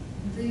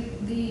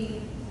 The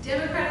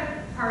Democratic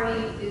Party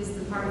is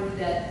the party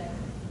that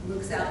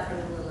looks out for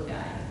the little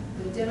guy.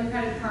 The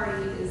Democratic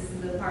Party is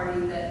the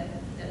party that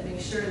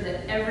makes sure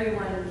that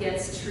everyone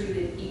gets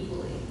treated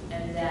equally,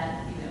 and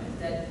that, you know,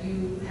 that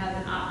you have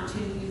an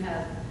opportunity, you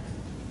have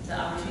the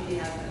opportunity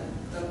to have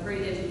a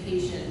great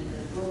education, a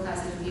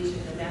world-class education,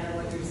 no matter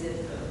what your zip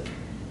code,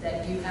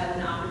 that you have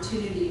an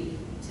opportunity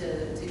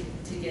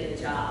to get a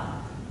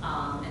job,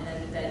 and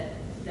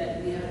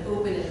that we have an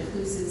open and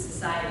inclusive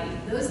society.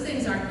 Those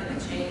things aren't going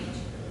to change.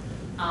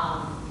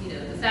 You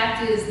know, the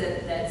fact is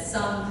that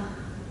some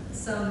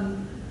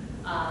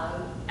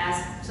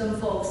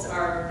folks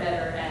are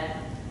better at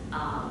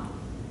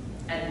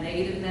a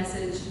negative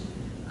message,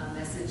 a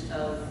message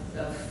of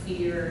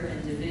fear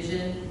and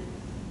division.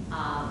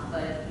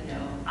 But you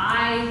know,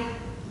 I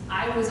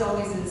was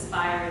always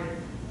inspired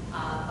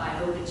by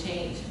hope and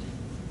change,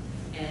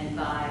 and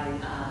by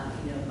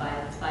you know,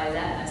 by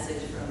that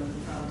message from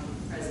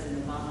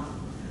President Obama.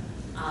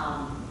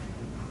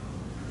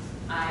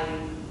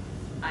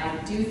 I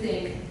do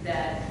think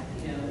that,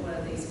 you know, one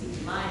of the things to keep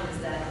in mind is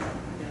that,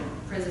 you know,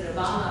 President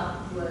Obama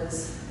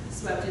was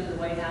swept into the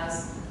White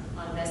House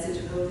on a message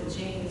of hope and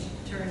change.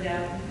 Turned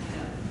out, you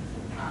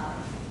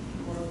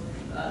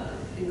know,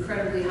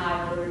 incredibly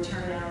high voter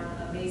turnout,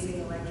 amazing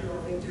electoral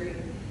victory,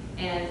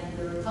 and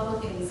the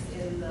Republicans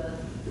in the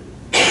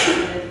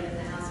Senate and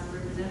the House of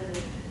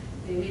Representatives,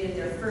 they made it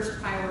their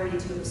first priority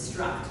to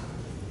obstruct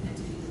and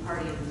to be the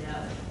party of no.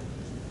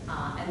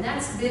 And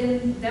that's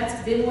been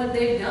what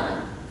they've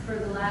done for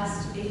the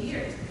last 8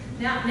 years.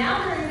 Now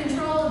they're in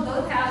control of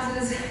both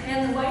houses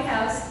and the White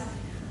House,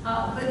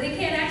 but they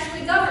can't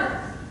actually govern.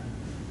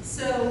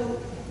 So,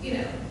 you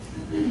know,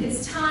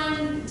 it's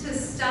time to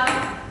just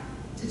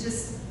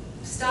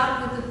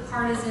stop with the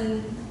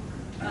partisan,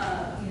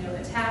 you know,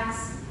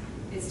 attacks.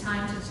 It's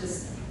time to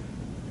just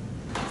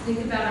think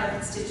about our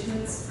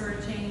constituents for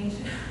a change.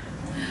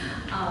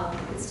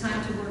 It's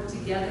time to work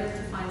together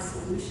to find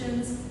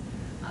solutions.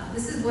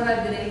 This is what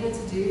I've been able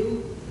to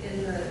do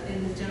in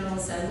the General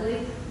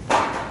Assembly.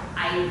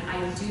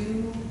 I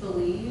do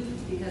believe,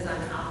 because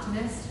I'm an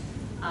optimist,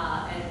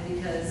 and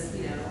because,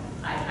 you know,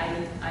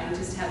 I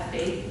just have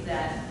faith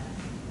that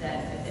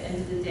at the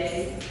end of the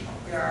day,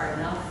 there are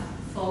enough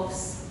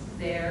folks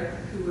there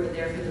who are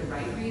there for the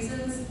right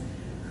reasons,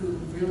 who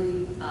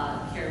really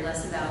care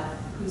less about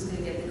who's going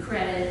to get the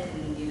credit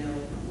and, you know,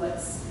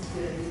 what's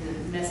going to be the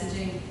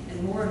messaging,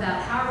 and more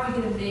about how are we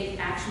going to make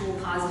actual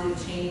positive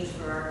change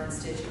for our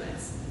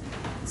constituents.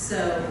 So,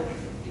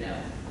 you know,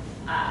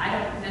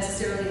 I don't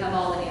necessarily have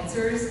all the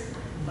answers,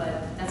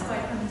 but that's why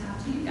I come and talk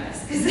to you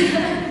guys, because you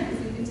can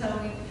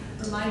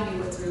remind me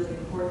what's really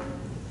important.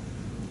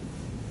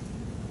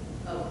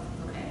 Oh,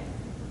 okay.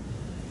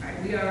 All right,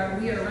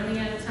 we are running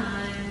out of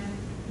time.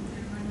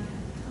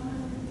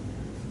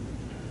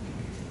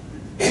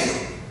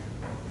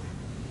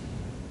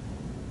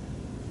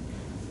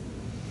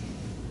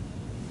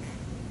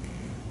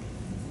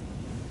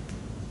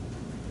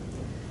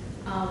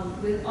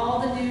 With all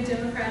the new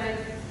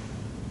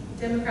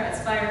Democrats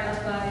fired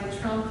up by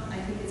Trump, I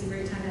think it's a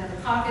great time to have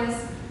a caucus.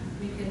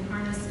 We can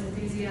harness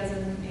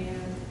enthusiasm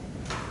and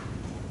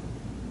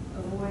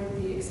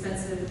avoid the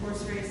expensive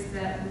horse race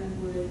that we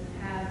would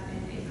have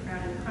in a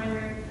crowded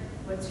primary.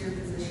 What's your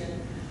position?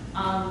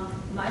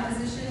 My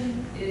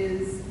position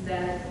is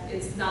that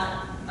it's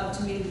not up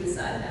to me to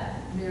decide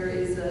that. There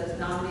is a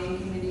nominating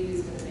committee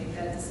who's going to make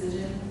that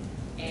decision,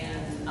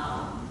 and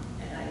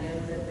I know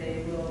that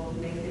they will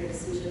make their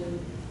decision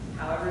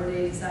however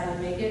they decide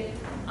to make it.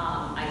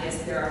 I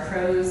guess there are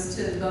pros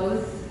to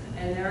both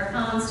and there are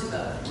cons to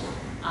both.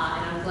 And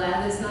I'm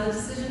glad it's not a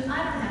decision I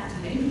don't have to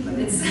make, but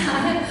it's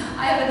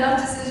I have enough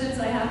decisions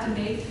I have to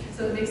make,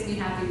 so it makes me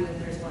happy when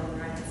there's one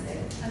where I can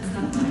say, that's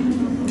not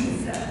mine.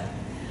 So,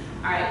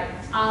 all right,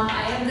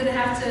 I am gonna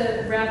have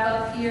to wrap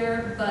up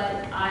here,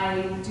 but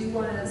I do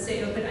want to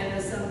stay open. I know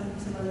some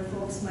other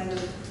folks might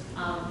have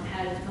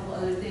had a couple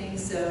other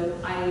things, so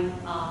I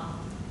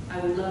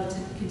would love to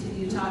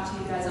continue to talk to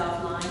you guys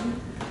offline.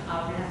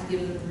 We're going to have to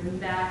give the room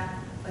back.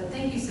 But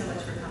thank you so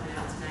much for coming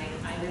out tonight.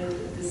 I know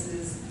that this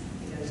is,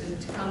 you know,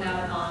 to come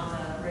out on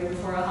right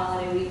before a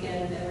holiday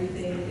weekend,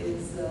 everything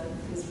is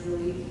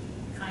really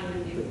kind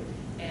of you.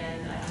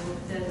 And I hope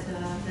that,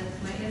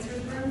 that my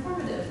answers were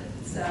informative.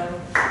 So.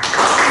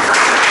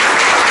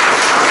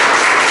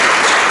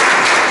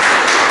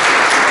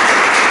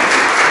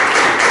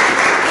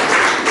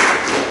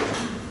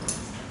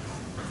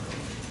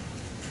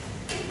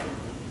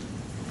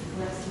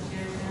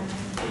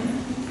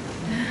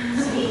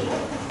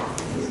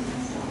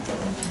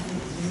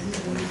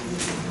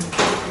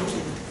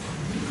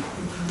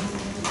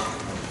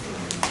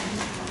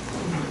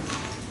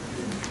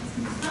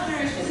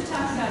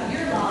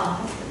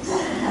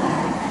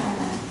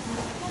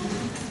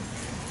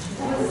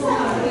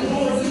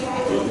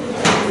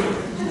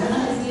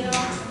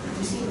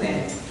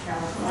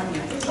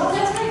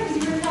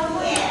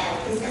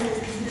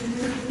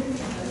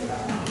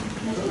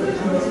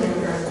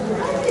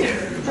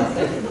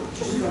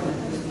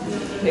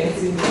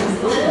 About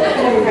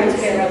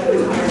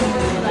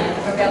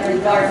the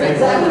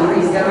environment.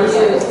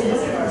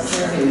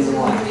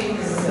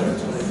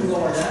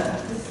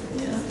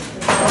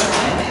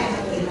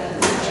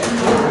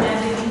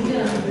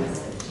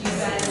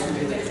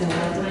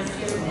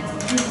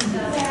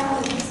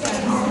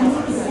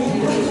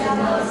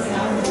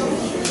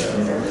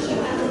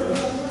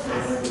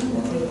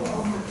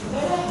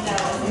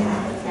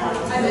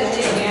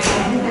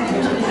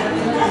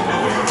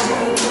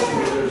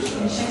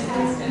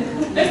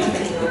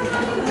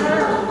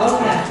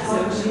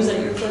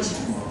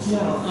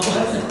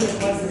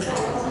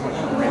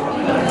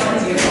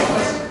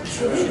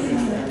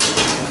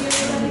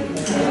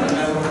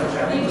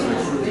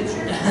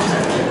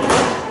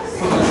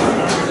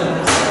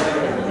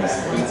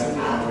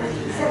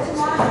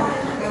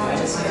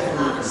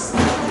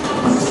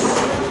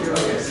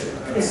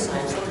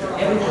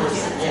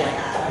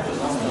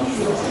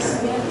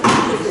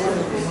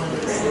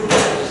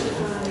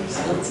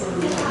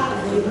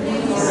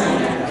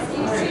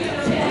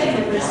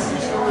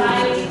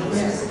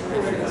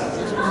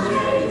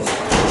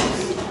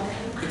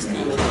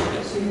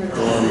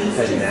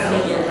 Heading out.